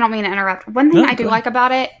don't mean to interrupt. One thing I do like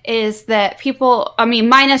about it is that people,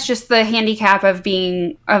 minus just the handicap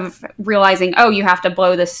of realizing, oh, you have to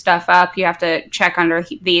blow this stuff up, you have to check under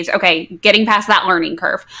these. Okay, getting past that learning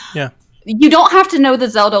curve. Yeah. You don't have to know the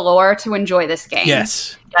Zelda lore to enjoy this game.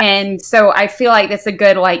 Yes. And so I feel like it's a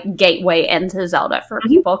good gateway into Zelda for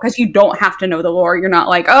people, because you don't have to know the lore. You're not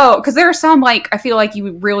like, oh, because there are some I feel like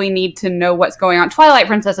you really need to know what's going on. Twilight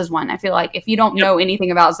Princess is one. I feel like if you don't know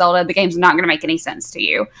anything about Zelda, the game's not going to make any sense to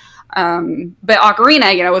you. But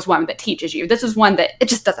Ocarina, is one that teaches you. This is one that it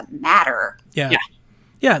just doesn't matter. Yeah.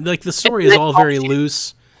 Like the story is all very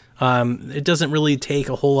loose. It doesn't really take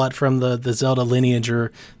a whole lot from the Zelda lineage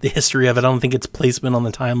or the history of it. I don't think its placement on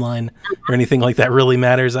the timeline or anything like that really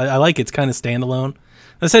matters. I like it's kind of standalone.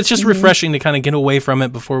 I said it's just refreshing to kind of get away from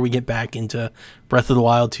it before we get back into Breath of the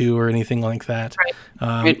Wild 2 or anything like that.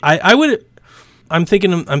 Right. I'm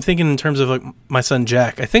thinking in terms of like my son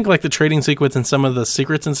Jack. I think like the trading sequence and some of the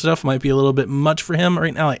secrets and stuff might be a little bit much for him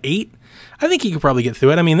right now at 8. I think he could probably get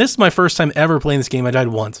through it. This is my first time ever playing this game. I died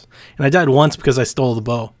once, and I died once because I stole the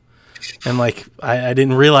bow. And I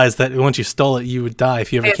didn't realize that once you stole it, you would die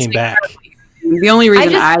if you ever came back. The only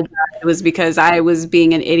reason I died was because I was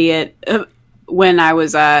being an idiot when I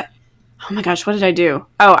was, oh my gosh, what did I do?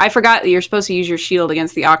 Oh, I forgot that you're supposed to use your shield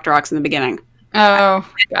against the Octoroks in the beginning. Oh,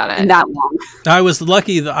 got it. And that long. I was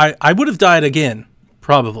lucky that I would have died again,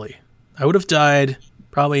 probably. I would have died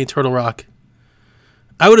probably in Turtle Rock.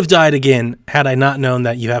 I would have died again had I not known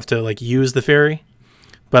that you have to use the ferry.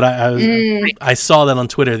 But I saw that on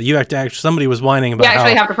Twitter that you have to actually, somebody was whining about how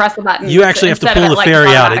you have to press the button. You actually have to pull the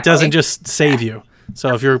ferry out. It doesn't just save you.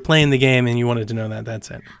 So if you're playing the game and you wanted to know that, that's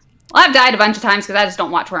it. Well, I've died a bunch of times because I just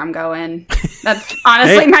don't watch where I'm going. That's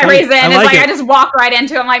honestly my reason. I just walk right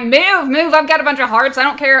into it. I'm like, move. I've got a bunch of hearts. I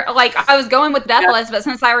don't care. I was going with Deathless, but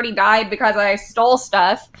since I already died because I stole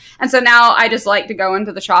stuff, and so now I just like to go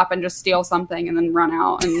into the shop and just steal something and then run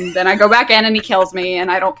out. And then I go back in and he kills me and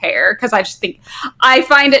I don't care because I just think I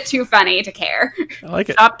find it too funny to care. I like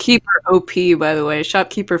it. Shopkeeper OP, by the way.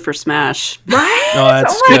 Shopkeeper for Smash. Right? Oh,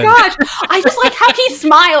 that's oh my gosh. I just like how he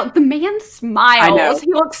smiled. The man smiles. I know.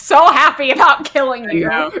 He looks so happy about killing you.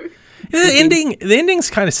 The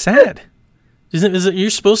ending's kind of sad. Is it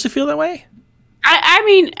you're supposed to feel that way?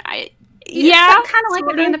 Yeah, kind of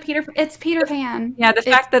like the end of Peter Pan. Yeah, the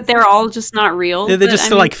fact that they're all just not real. They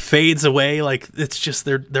just fades away. Like it's just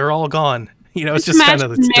they're all gone. It's just kind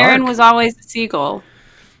of Marin was always a seagull.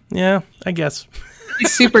 Yeah, I guess.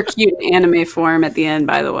 Super cute in anime form at the end,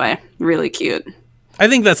 by the way. Really cute. I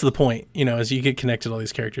think that's the point, as you get connected to all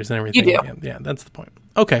these characters and everything. You do. Yeah, that's the point.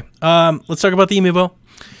 Okay, let's talk about the amiibo.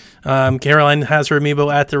 Caroline has her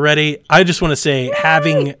amiibo at the ready. I just want to say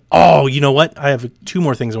you know what? I have 2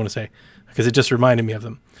 more things I want to say because it just reminded me of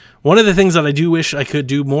them. One of the things that I do wish I could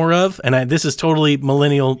do more of, and this is totally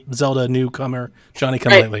millennial Zelda newcomer, Johnny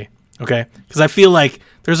Come Lately, okay? Because I feel like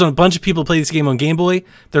there's a bunch of people play this game on Game Boy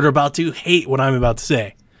that are about to hate what I'm about to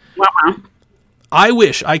say. I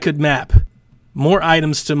wish I could map more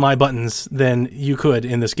items to my buttons than you could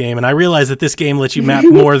in this game, and I realize that this game lets you map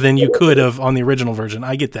more than you could have on the original version.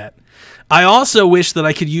 I get that. I also wish that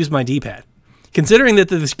I could use my D-pad. Considering that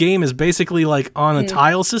this game is basically like on a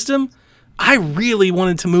tile system, I really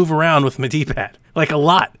wanted to move around with my D-pad, like a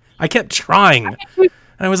lot. I kept trying. And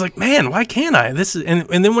I was like, man, why can't I?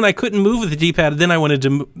 And then when I couldn't move with the D-pad, then I wanted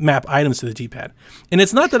to map items to the D-pad. And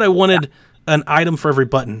it's not that I wanted an item for every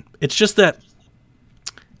button. It's just that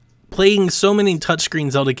playing so many touchscreen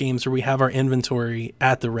Zelda games where we have our inventory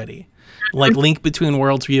at the ready, like Link Between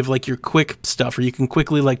Worlds, where you have like your quick stuff where you can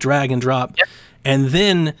quickly like drag and drop. And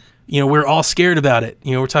then, we're all scared about it.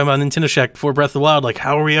 We're talking about Nintendo Shack before Breath of the Wild. Like,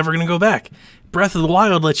 how are we ever going to go back? Breath of the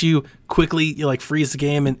Wild lets you quickly freeze the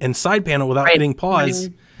game and side panel without hitting pause.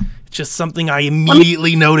 It's just something I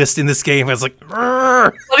immediately noticed in this game. I was like,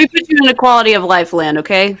 "Rrr." Let me put you in a quality of life land,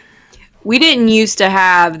 okay? We didn't used to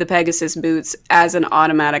have the Pegasus boots as an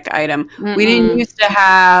automatic item. We didn't used to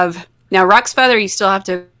have... Now, Rock's Feather, you still have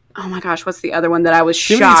to... Oh my gosh, what's the other one that I was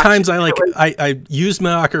shocked? Too many times I used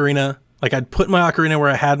my ocarina. Like, I'd put my ocarina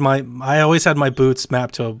where I always had my boots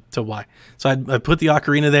mapped to Y. So I'd put the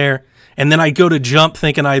ocarina there, and then I'd go to jump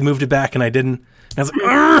thinking I moved it back, and I didn't. And I was like,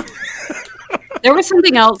 "Argh!" There was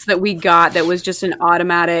something else that we got that was just an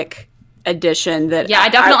automatic addition that... Yeah, I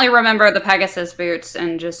definitely remember the Pegasus boots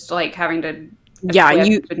and just like having to...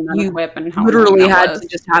 you literally had to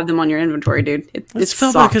just have them on your inventory, dude. It's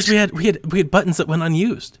felt bad because we had buttons that went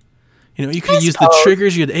unused. You could have used the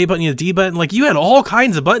triggers. You had A button, you had D button. Like, you had all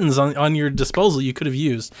kinds of buttons on your disposal you could have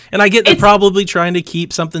used. And I get they're probably trying to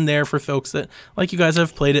keep something there for folks that, like you guys,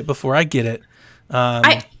 have played it before. I get it.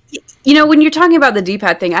 When you're talking about the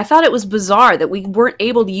D-pad thing, I thought it was bizarre that we weren't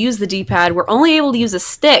able to use the D-pad. We're only able to use a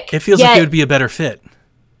stick. It feels like it would be a better fit.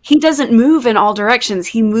 He doesn't move in all directions.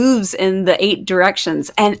 He moves in the 8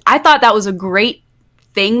 directions. And I thought that was a great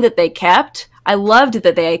thing that they kept. I loved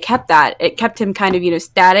that they kept that. It kept him kind of,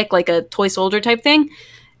 static, like a toy soldier type thing.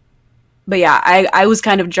 But yeah, I was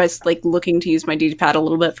kind of just like looking to use my D-pad a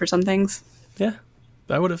little bit for some things. Yeah,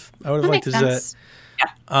 I would have liked to do that.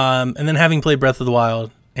 Yeah. And then having played Breath of the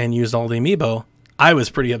Wild and used all the amiibo, I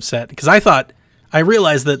was pretty upset because I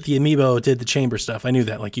realized that the amiibo did the chamber stuff. I knew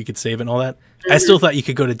that, like you could save it and all that. I still thought you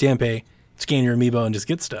could go to Dampe, scan your amiibo, and just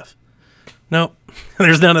get stuff. Nope,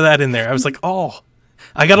 there's none of that in there. I was like,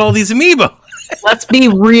 I got all these amiibo. Let's be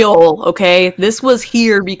real, okay? This was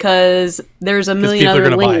here because there's a million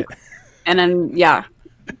other Links. And then,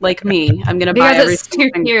 like me, I'm going to buy because it's too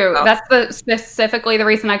cute. That's specifically the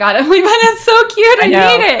reason I got it. Like, but it's so cute. I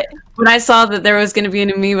need it. When I saw that there was going to be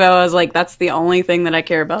an amiibo, I was like, that's the only thing that I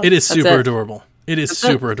care about. It is super adorable. It is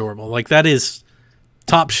super adorable. Like, that is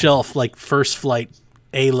top shelf, like first flight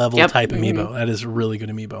A-level type amiibo. That is a really good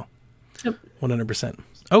amiibo. Yep. 100%.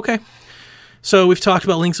 Okay. So we've talked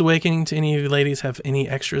about Link's Awakening. Do any of you ladies have any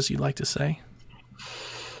extras you'd like to say?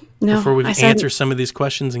 No. Before we answer some of these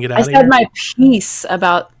questions and get out of here? I said my piece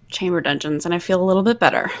about Chamber Dungeons, and I feel a little bit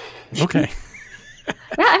better. Okay.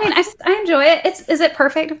 Yeah, I mean, I enjoy it. Is it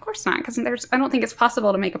perfect? Of course not, because I don't think it's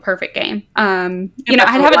possible to make a perfect game. I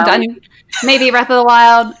haven't done maybe Breath of the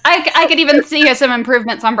Wild. I could even see some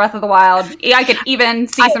improvements on Breath of the Wild. I could even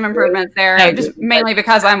see some improvements there, just mainly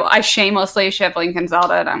because I shamelessly ship Link and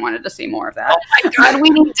Zelda, and I wanted to see more of that. Oh my god, we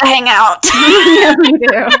need to hang out. Yeah, we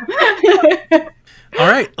do. All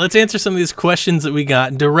right, let's answer some of these questions that we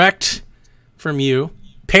got direct from you.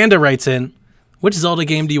 Panda writes in, which Zelda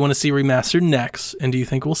game do you want to see remastered next? And do you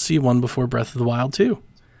think we'll see one before Breath of the Wild 2?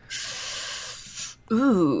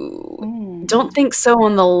 Ooh. Don't think so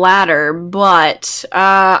on the latter, but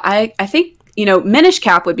I think, Minish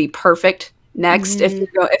Cap would be perfect next if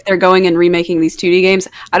they're going and remaking these 2D games.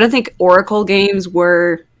 I don't think Oracle games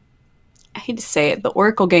were... I hate to say it, the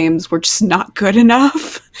Oracle games were just not good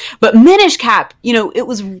enough. But Minish Cap, it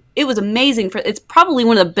was amazing. It's probably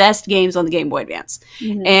one of the best games on the Game Boy Advance.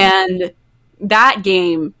 Mm-hmm. And that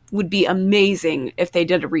game would be amazing if they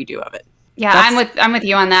did a redo of it. Yeah, I'm with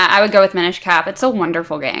you on that. I would go with Minish Cap. It's a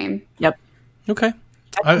wonderful game. Yep. Okay.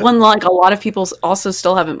 One like a lot of people also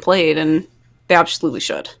still haven't played, and they absolutely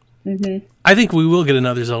should. Mm-hmm. I think we will get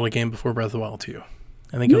another Zelda game before Breath of the Wild 2.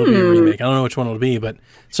 I think it'll be a remake. I don't know which one it'll be, but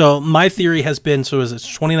so my theory has been, it's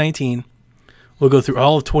 2019. We'll go through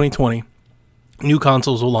all of 2020. New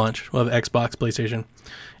consoles will launch. We'll have Xbox, PlayStation.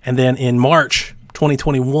 And then in March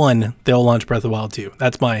 2021, they'll launch Breath of the Wild 2.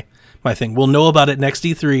 That's my thing. We'll know about it next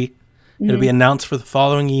E3. It'll be announced for the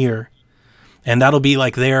following year. And that'll be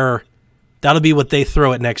like that'll be what they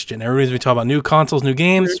throw at next gen. Everybody's going to be talking about new consoles, new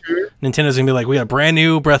games. Nintendo going to be like, we got a brand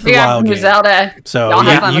new Breath of the Wild game. Zelda. So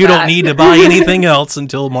you don't need to buy anything else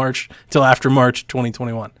until after March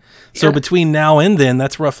 2021. So between now and then,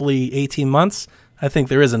 that's roughly 18 months. I think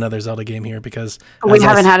there is another Zelda game here because we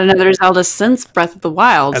haven't had another Zelda since Breath of the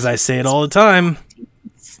Wild. As I say it all the time,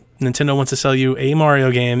 Nintendo wants to sell you a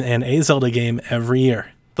Mario game and a Zelda game every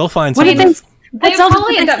year. They'll find something. They would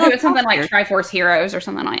probably end up doing something like Triforce Heroes or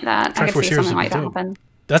something like that. I could see something like that happen.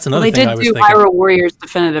 That's another thing I was thinking. They did do Hyrule Warriors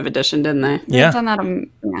Definitive Edition, didn't they? Yeah. Done that,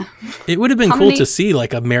 yeah. It would have been cool to see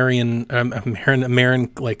like a Marion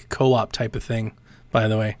like co-op type of thing, by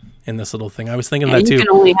the way, in this little thing. I was thinking that too. You can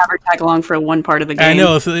only have her tag along for one part of the game. I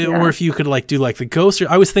know, or if you could like do like the Ghost.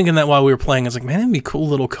 I was thinking that while we were playing, I was like, man, it'd be a cool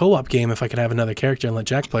little co-op game if I could have another character and let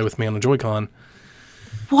Jack play with me on the Joy-Con.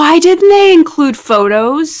 Why didn't they include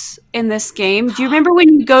photos in this game? Do you remember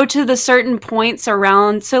when you go to the certain points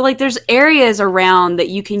around? So, like, there's areas around that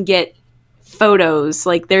you can get photos.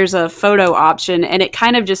 Like, there's a photo option, and it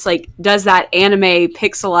kind of just, like, does that anime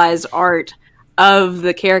pixelized art of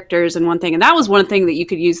the characters in one thing. And that was one thing that you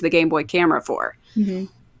could use the Game Boy camera for. Mm-hmm.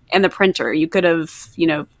 And the printer. You could have,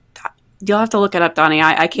 you'll have to look it up, Donnie.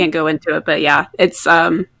 I can't go into it, but yeah, it's,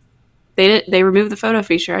 they removed the photo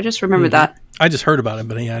feature. I just remembered that. I just heard about it,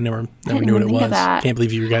 but yeah, I never knew what it was. Can't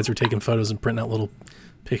believe you guys were taking photos and printing out little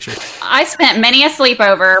pictures. I spent many a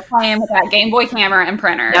sleepover playing with that Game Boy camera and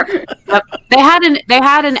printer. Yep. They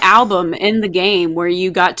had an album in the game where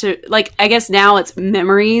you got to, like, I guess now it's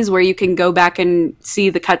memories where you can go back and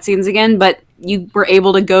see the cutscenes again, but you were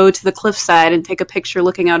able to go to the cliffside and take a picture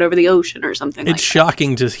looking out over the ocean or something. It's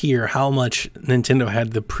shocking to hear how much Nintendo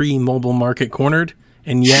had the pre-mobile market cornered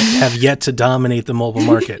and yet have yet to dominate the mobile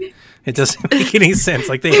market. It doesn't make any sense.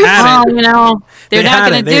 Like they had it. They're not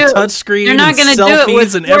going to do it. Touchscreen. They're not going to do it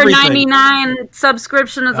with $4.99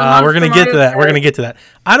 subscription as a month. We're going to get to that. We're going to get to that.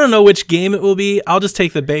 I don't know which game it will be. I'll just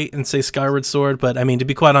take the bait and say Skyward Sword. But I mean, to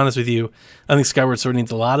be quite honest with you, I think Skyward Sword needs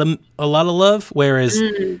a lot of love. Whereas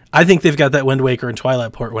I think they've got that Wind Waker and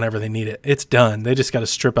Twilight port whenever they need it. It's done. They just got to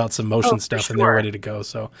strip out some motion stuff and they're ready to go.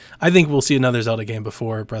 So I think we'll see another Zelda game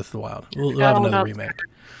before Breath of the Wild. We'll have another remake.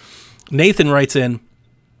 Nathan writes in,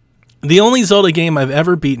 the only Zelda game I've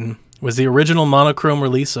ever beaten was the original monochrome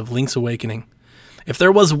release of Link's Awakening. If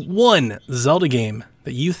there was one Zelda game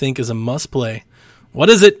that you think is a must-play, what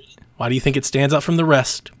is it? Why do you think it stands out from the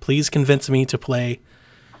rest? Please convince me to play.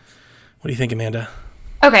 What do you think, Amanda?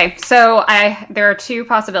 Okay, so there are two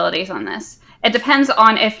possibilities on this. It depends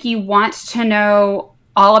on if you want to know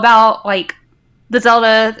all about, like, the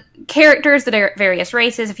Zelda characters, the various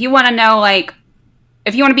races. If you want to know, like,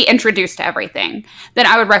 if you want to be introduced to everything, then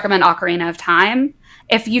I would recommend Ocarina of Time.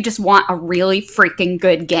 If you just want a really freaking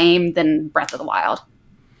good game, then Breath of the Wild.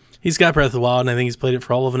 He's got Breath of the Wild, and I think he's played it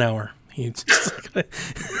for all of an hour.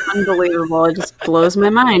 Unbelievable. It just blows my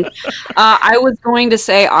mind. I was going to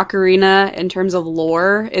say Ocarina, in terms of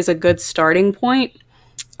lore, is a good starting point.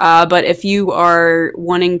 But if you are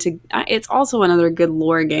wanting to... it's also another good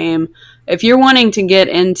lore game. If you're wanting to get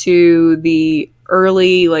into the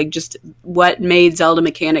early, like, just what made Zelda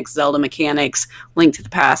mechanics, Link to the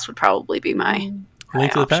Past would probably be my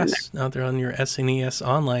Link to the Past out there on your SNES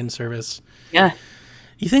online service. Yeah.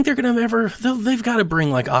 You think they're going to ever... They've got to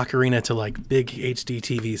bring, like, Ocarina to, like, big HD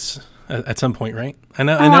TVs at some point, right? I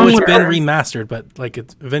know it's been remastered, but, like,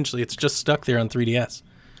 eventually it's just stuck there on 3DS.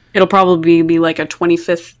 It'll probably be like a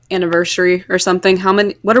 25th anniversary or something.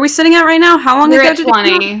 What are we sitting at right now? How long we're ago at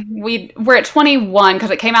 20. We're at 21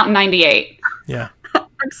 because it came out in 98. Yeah.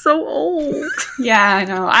 I'm so old. Yeah, I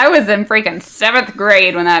know. I was in freaking 7th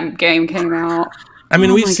grade when that game came out. I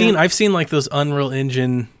mean, I've seen like those Unreal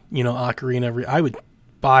Engine, Ocarina. I would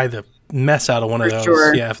buy the mess out of one of those.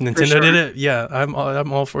 Sure. Yeah, if Nintendo did it, yeah, I'm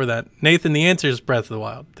all for that. Nathan, the answer is Breath of the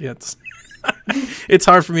Wild. It's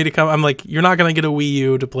hard for me to come. I'm like, you're not going to get a Wii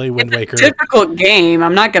U to play Wind Waker. It's a difficult game.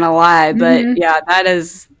 I'm not going to lie, but yeah, that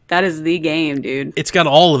is the game, dude. It's got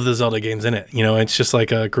all of the Zelda games in it. It's just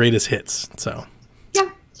like a greatest hits. So yeah,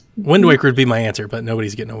 Wind Waker would be my answer, but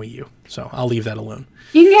nobody's getting a Wii U, so I'll leave that alone.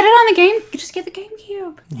 You can get it on the game. You just get the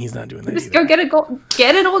GameCube. He's not doing that. Just go get an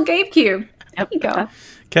old GameCube. There you go.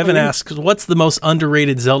 Kevin asks, what's the most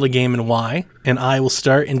underrated Zelda game and why? And I will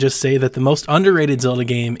start and just say that the most underrated Zelda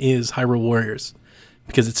game is Hyrule Warriors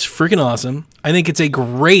because it's freaking awesome. I think it's a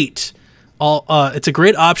great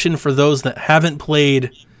option for those that haven't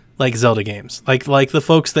played like Zelda games, like the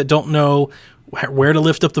folks that don't know where to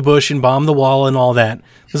lift up the bush and bomb the wall and all that.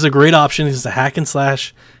 This is a great option. It's a hack and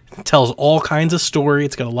slash. It tells all kinds of story.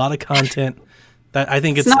 It's got a lot of content. That I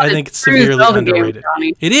think it's severely Zelda underrated.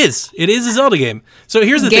 Game, it is a Zelda game. So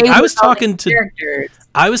here's the thing. I was talking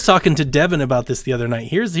to Devin about this the other night.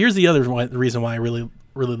 Here's the other reason why I really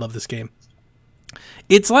love this game.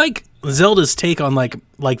 It's like Zelda's take on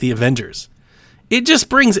like the Avengers. It just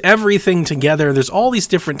brings everything together. There's all these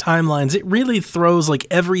different timelines. It really throws like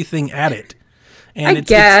everything at it, and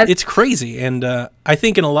it's crazy. And I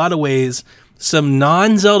think in a lot of ways, some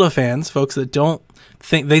non-Zelda fans, folks that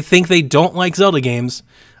think they don't like Zelda games,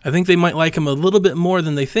 I think they might like them a little bit more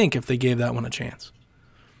than they think if they gave that one a chance.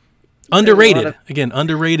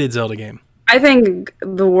 Underrated Zelda game. I think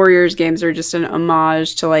the Warriors games are just an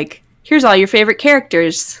homage to like, here's all your favorite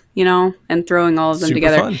characters, and throwing all of them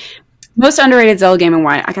together. Fun. Most underrated Zelda game and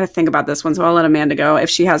why? I got to think about this one, so I'll let Amanda go if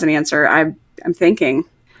she has an answer. I'm thinking.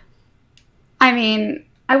 I mean,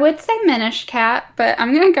 I would say Minish Cap, but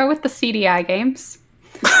I'm going to go with the CDI games.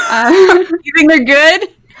 You think they're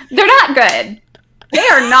good? They're not good. They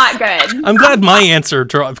are not good. I'm glad my answer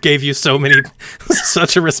gave you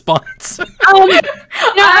such a response. I'm going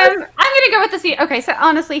to go with the CDI. Okay, so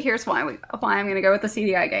honestly, here's why I'm going to go with the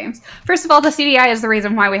CDI games. First of all, the CDI is the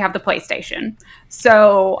reason why we have the PlayStation.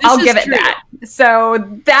 So I'll give it that.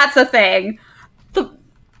 So that's a thing.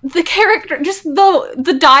 The character, just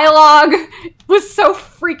the dialogue was so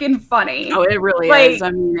freaking funny. Oh, it really is. I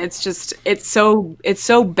mean, it's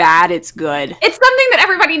so bad, it's good. It's something that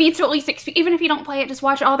everybody needs to at least even if you don't play it, just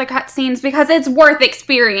watch all the cutscenes because it's worth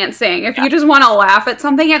experiencing if you just want to laugh at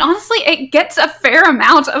something. And honestly, it gets a fair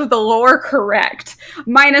amount of the lore correct,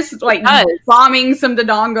 minus like bombing some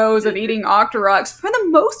Dodongos and eating Octoroks. For the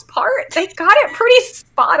most part, they got it pretty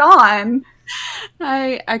spot on.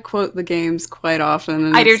 I quote the games quite often.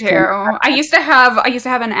 And I do too. I used to have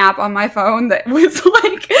an app on my phone that was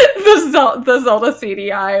like the Zelda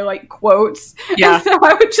CDI like quotes. Yeah, and so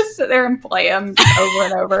I would just sit there and play them over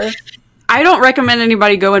and over. I don't recommend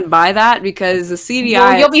anybody go and buy that because the CDI.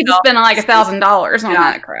 Well, you'll be spending like $1,000 on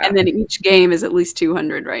that crap, and then each game is at least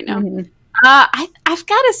 $200 right now. Mm-hmm. I've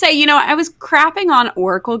got to say, I was crapping on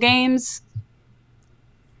Oracle games.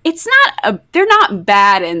 They're not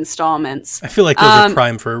bad installments. I feel like those are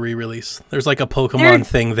prime for a re-release. There's like a Pokemon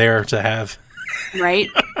thing there to have. Right?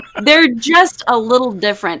 They're just a little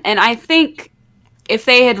different. And I think if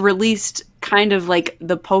they had released kind of like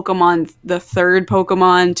the third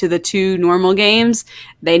Pokemon to the two normal games,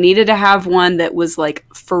 they needed to have one that was like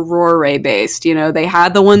Furore based. They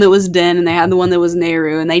had the one that was Din and they had the one that was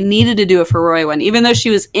Nehru, and they needed to do a Furore one. Even though she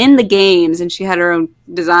was in the games and she had her own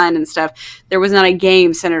design and stuff, there was not a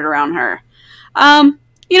game centered around her.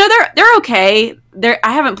 They're okay.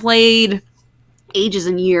 I haven't played ages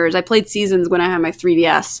and years. I played Seasons when I had my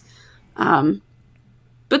 3DS.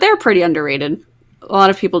 But they're pretty underrated. A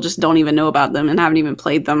lot of people just don't even know about them and haven't even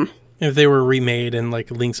played them. If they were remade in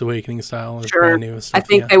like Link's Awakening style or sure. brand new stuff, I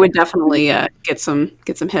think they would definitely get some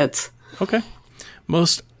hits. Okay.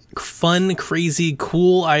 Most fun, crazy,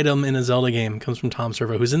 cool item in a Zelda game comes from Tom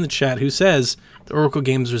Servo, who's in the chat, who says the Oracle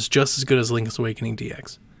games was just as good as Link's Awakening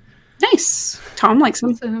DX. Nice. Tom likes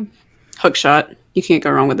them. Hookshot. You can't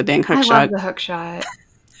go wrong with the dang hookshot. I love the hookshot.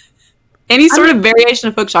 Any sort of variation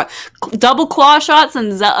of hookshot. Double claw shots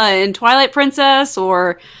in Twilight Princess,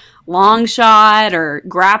 or long shot, or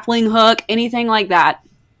grappling hook, anything like that.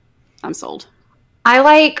 I'm sold. I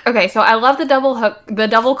love the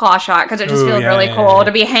double claw shot because it just feels really cool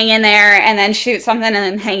to be hanging there and then shoot something and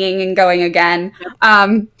then hanging and going again.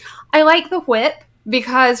 Yep. I like the whip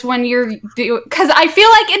because because I feel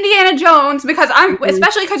like Indiana Jones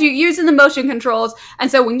especially because you're using the motion controls,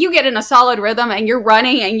 and so when you get in a solid rhythm and you're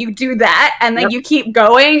running and you do that and then you keep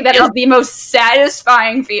going, that is the most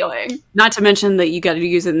satisfying feeling. Not to mention that you got to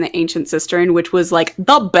use it in the Ancient Cistern, which was like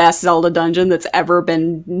the best Zelda dungeon that's ever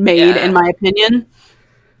been made, in my opinion.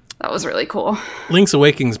 That was really cool. Link's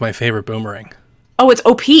Awakening is my favorite boomerang. Oh, it's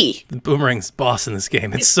OP. The boomerang's boss in this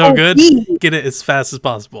game. It's so OP. Good. Get it as fast as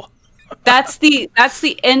possible. That's the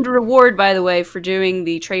end reward, by the way, for doing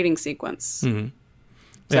the trading sequence. Mm-hmm.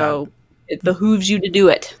 So it behooves you to do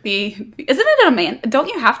it. Isn't it don't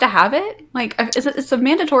you have to have it? Like, it's a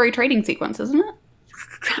mandatory trading sequence, isn't it?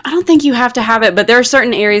 I don't think you have to have it, but there are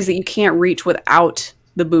certain areas that you can't reach without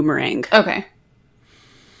the boomerang. Okay.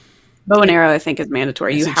 Bow and arrow, I think, is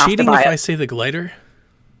mandatory. Is you it have cheating to buy if it. I say the glider?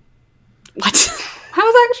 What? How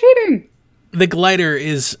is that cheating? The glider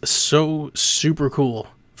is so super cool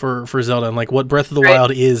for Zelda, and like what Breath of the Wild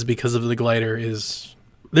is because of the glider is.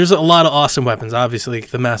 There's a lot of awesome weapons, obviously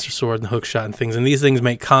the Master Sword and the hookshot and things, and these things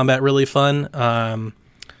make combat really fun. I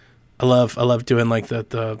love doing like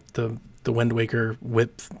the the Wind Waker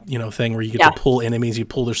whip, thing where you get to pull enemies, you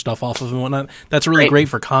pull their stuff off of them and whatnot. That's really great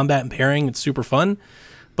for combat and pairing. It's super fun,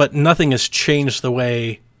 but nothing has changed the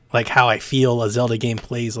way, like, how I feel a Zelda game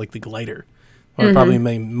plays like the glider. Or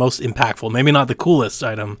probably most impactful. Maybe not the coolest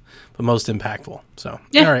item, but most impactful. So,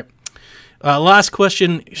 all right. Last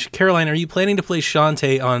question. Caroline, are you planning to play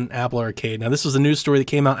Shantae on Apple Arcade? Now, this was a news story that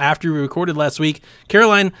came out after we recorded last week.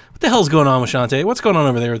 Caroline, what the hell's going on with Shantae? What's going on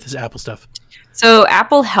over there with this Apple stuff? So,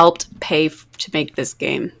 Apple helped pay to make this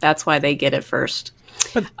game. That's why they get it first.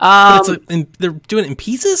 But they're doing it in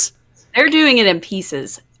pieces? They're doing it in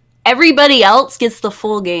pieces. Everybody else gets the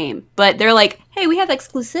full game, but they're like, hey, we have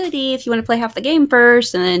exclusivity if you want to play half the game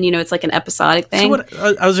first, and then, it's like an episodic thing.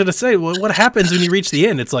 So I was going to say, what happens when you reach the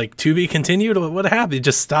end? It's like, to be continued? What happens? It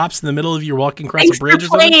just stops in the middle of you walking across a bridge or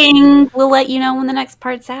something? We'll let you know when the next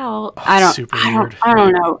part's out. Oh, I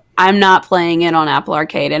don't know. I'm not playing it on Apple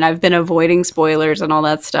Arcade, and I've been avoiding spoilers and all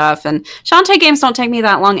that stuff, and Shantae games don't take me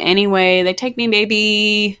that long anyway. They take me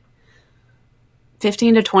maybe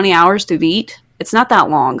 15 to 20 hours to beat. It's not that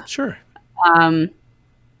long. Sure.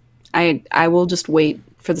 I will just wait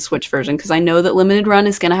for the Switch version because I know that Limited Run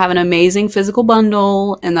is going to have an amazing physical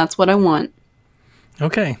bundle, and that's what I want.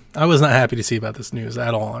 Okay. I was not happy to see about this news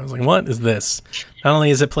at all. I was like, what is this? Not only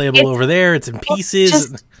is it playable over there, it's in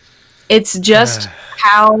pieces. It's just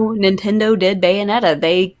how Nintendo did Bayonetta.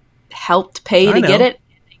 They helped pay to get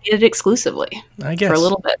it exclusively. I guess. For a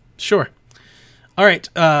little bit. Sure. All right.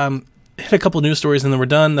 Hit a couple news stories and then we're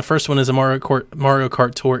done. The first one is Mario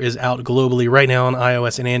Kart Tour is out globally right now on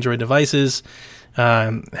iOS and Android devices.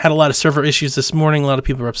 Had a lot of server issues this morning. A lot of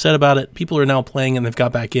people are upset about it. People are now playing and they've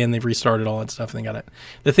got back in. They've restarted all that stuff and they got it.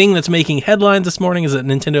 The thing that's making headlines this morning is that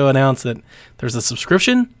Nintendo announced that there's a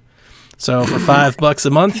subscription. So for $5 a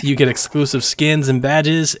month, you get exclusive skins and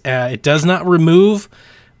badges. It does not remove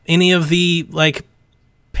any of the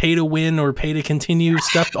pay to win or pay to continue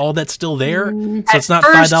stuff, all that's still there. So it's not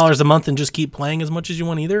 $5 a month and just keep playing as much as you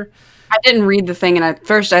want either. I didn't read the thing, and at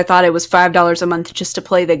first I thought it was $5 a month just to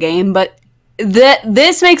play the game, but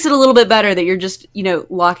this makes it a little bit better that you're just,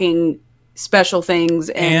 locking special things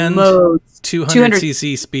and modes.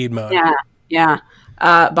 200cc speed mode. Yeah.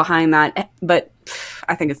 Behind that. But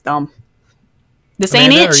I think it's dumb. This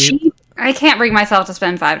ain't it, cheap. I can't bring myself to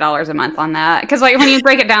spend $5 a month on that because, when you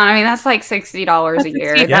break it down, that's like $60 a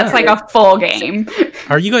year. Yeah. That's like a full game.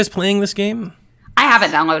 Are you guys playing this game? I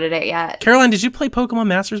haven't downloaded it yet. Caroline, did you play Pokemon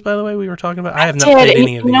Masters? By the way, we were talking about. I have not played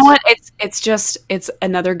any of these. You know what? It's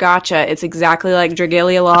another gacha. It's exactly like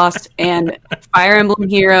Dragalia Lost and Fire Emblem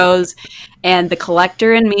Heroes, and the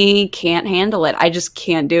collector in me can't handle it. I just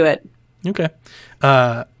can't do it. Okay.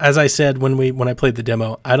 As I said when I played the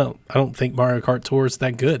demo, I don't think Mario Kart Tour is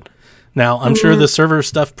that good. Now, I'm sure the server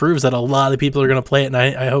stuff proves that a lot of people are going to play it, and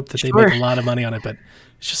I hope that they make a lot of money on it, but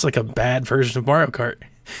it's just like a bad version of Mario Kart,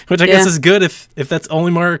 which I guess is good if that's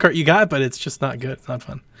only Mario Kart you got, but it's just not good. It's not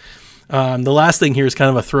fun. The last thing here is kind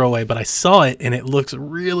of a throwaway, but I saw it, and it looks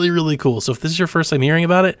really, really cool. So if this is your first time hearing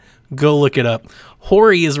about it, go look it up.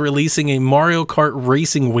 Hori is releasing a Mario Kart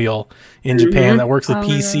racing wheel in Japan that works with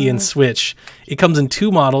PC and Switch. It comes in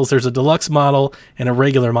two models. There's a deluxe model and a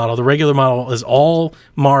regular model. The regular model is all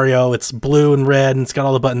Mario. It's blue and red, and it's got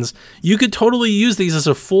all the buttons. You could totally use these as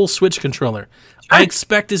a full Switch controller. I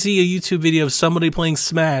expect to see a YouTube video of somebody playing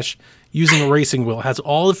Smash using a racing wheel. It has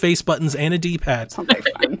all the face buttons and a D-pad.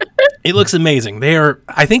 It looks amazing. They are,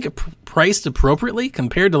 I think, priced appropriately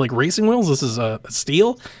compared to racing wheels. This is a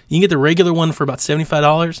steal. You can get the regular one for about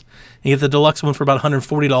 $75. And you get the deluxe one for about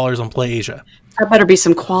 $140 on PlayAsia. That better be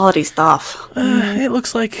some quality stuff. It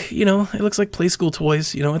looks like, it looks like Play School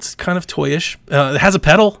toys. It's kind of toyish. It has a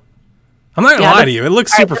pedal. I'm not gonna lie to you. It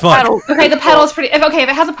looks super fun. Okay, the pedal is pretty. Okay, if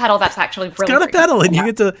it has a pedal, that's actually really. It's got a pedal, and you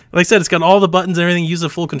get to, like I said, it's got all the buttons and everything. Use a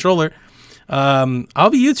full controller. I'll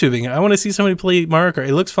be YouTubing. I want to see somebody play Mario Kart.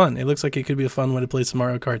 It looks fun. It looks like it could be a fun way to play some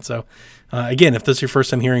Mario Kart. So, again, if this is your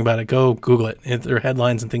first time hearing about it, go Google it. There are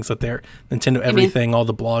headlines and things up there. Nintendo Everything, all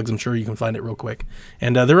the blogs. I'm sure you can find it real quick.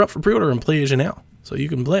 And they're up for pre-order on PlayAsia now, so you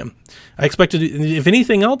can play them. I expect to do, if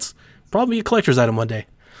anything else, probably a collector's item one day.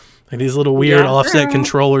 Like these little weird offset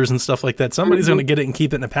controllers and stuff like that. Somebody's going to get it and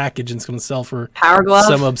keep it in a package, and it's going to sell for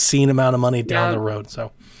some obscene amount of money down the road.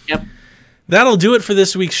 So, that'll do it for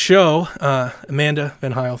this week's show. Amanda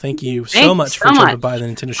Van Heil, thank you so much for jumping by the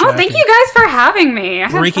Nintendo Shack. Oh, thank you guys for having me.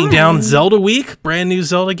 Breaking down Zelda Week, brand new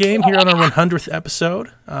Zelda game here on our 100th episode.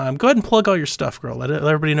 Go ahead and plug all your stuff, girl. Let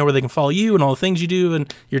everybody know where they can follow you and all the things you do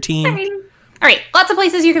and your team. All right, lots of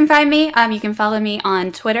places you can find me. You can follow me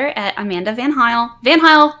on Twitter at Amanda Van Heil. Van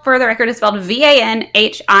Heil, for the record, is spelled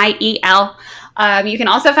Vanhiel. You can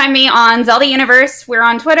also find me on Zelda Universe. We're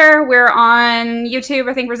on Twitter. We're on YouTube.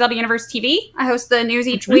 I think we're Zelda Universe TV. I host the news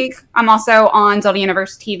each week. I'm also on Zelda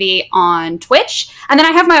Universe TV on Twitch. And then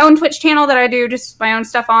I have my own Twitch channel that I do just my own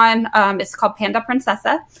stuff on. It's called Panda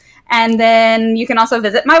Princessa. And then you can also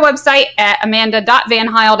visit my website at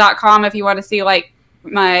amanda.vanheil.com if you want to see like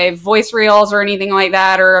my voice reels or anything like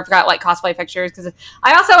that, or I've got like cosplay pictures because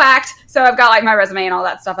I also act, so I've got like my resume and all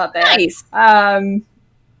that stuff up there. Nice. I'm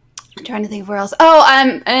trying to think of where else. Oh,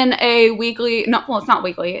 I'm in a weekly. No, well, it's not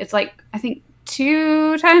weekly. It's like I think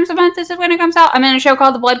 2 times a month. This is when it comes out. I'm in a show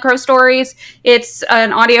called The Blood Crow Stories. It's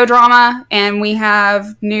an audio drama, and we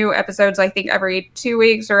have new episodes. I think every 2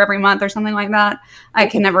 weeks or every month or something like that. I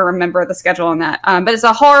can never remember the schedule on that. But it's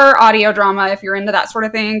a horror audio drama. If you're into that sort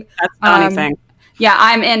of thing, That's not anything.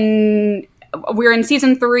 Yeah, we're in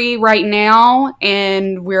season 3 right now,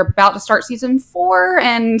 and we're about to start season 4.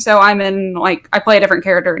 And so I play a different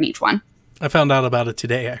character in each one. I found out about it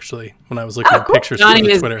today, actually, when I was looking at pictures Johnny on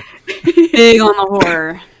is Twitter. Big on the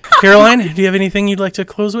horror. Caroline, do you have anything you'd like to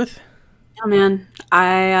close with? Oh man,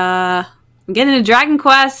 I'm getting into Dragon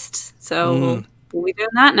Quest, so we'll be doing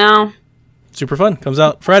that now. Super fun. Comes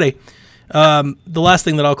out Friday. The last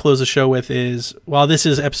thing that I'll close the show with is, while this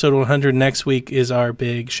is episode 100, next week is our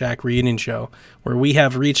big Shaq reunion show, where we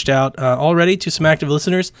have reached out already to some active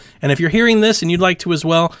listeners. And if you're hearing this and you'd like to as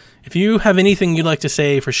well, if you have anything you'd like to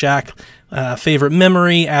say for Shaq, favorite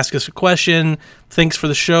memory, ask us a question, thanks for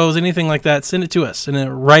the shows, anything like that, send it to us.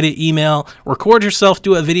 And write an email, record yourself,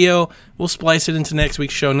 do a video. We'll splice it into next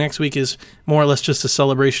week's show. Next week is more or less just a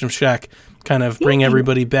celebration of Shaq, kind of bring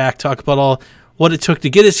everybody back, talk about all what it took to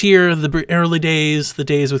get us here, the early days, the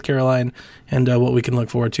days with Caroline, and what we can look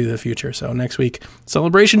forward to in the future. So next week,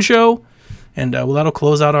 celebration show, and that'll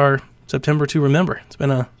close out our September to Remember. It's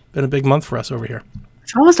been a big month for us over here.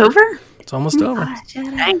 It's almost over. It's almost over.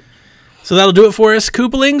 Dang. So that'll do it for us,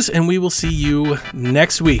 Koopalings, and we will see you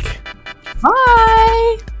next week.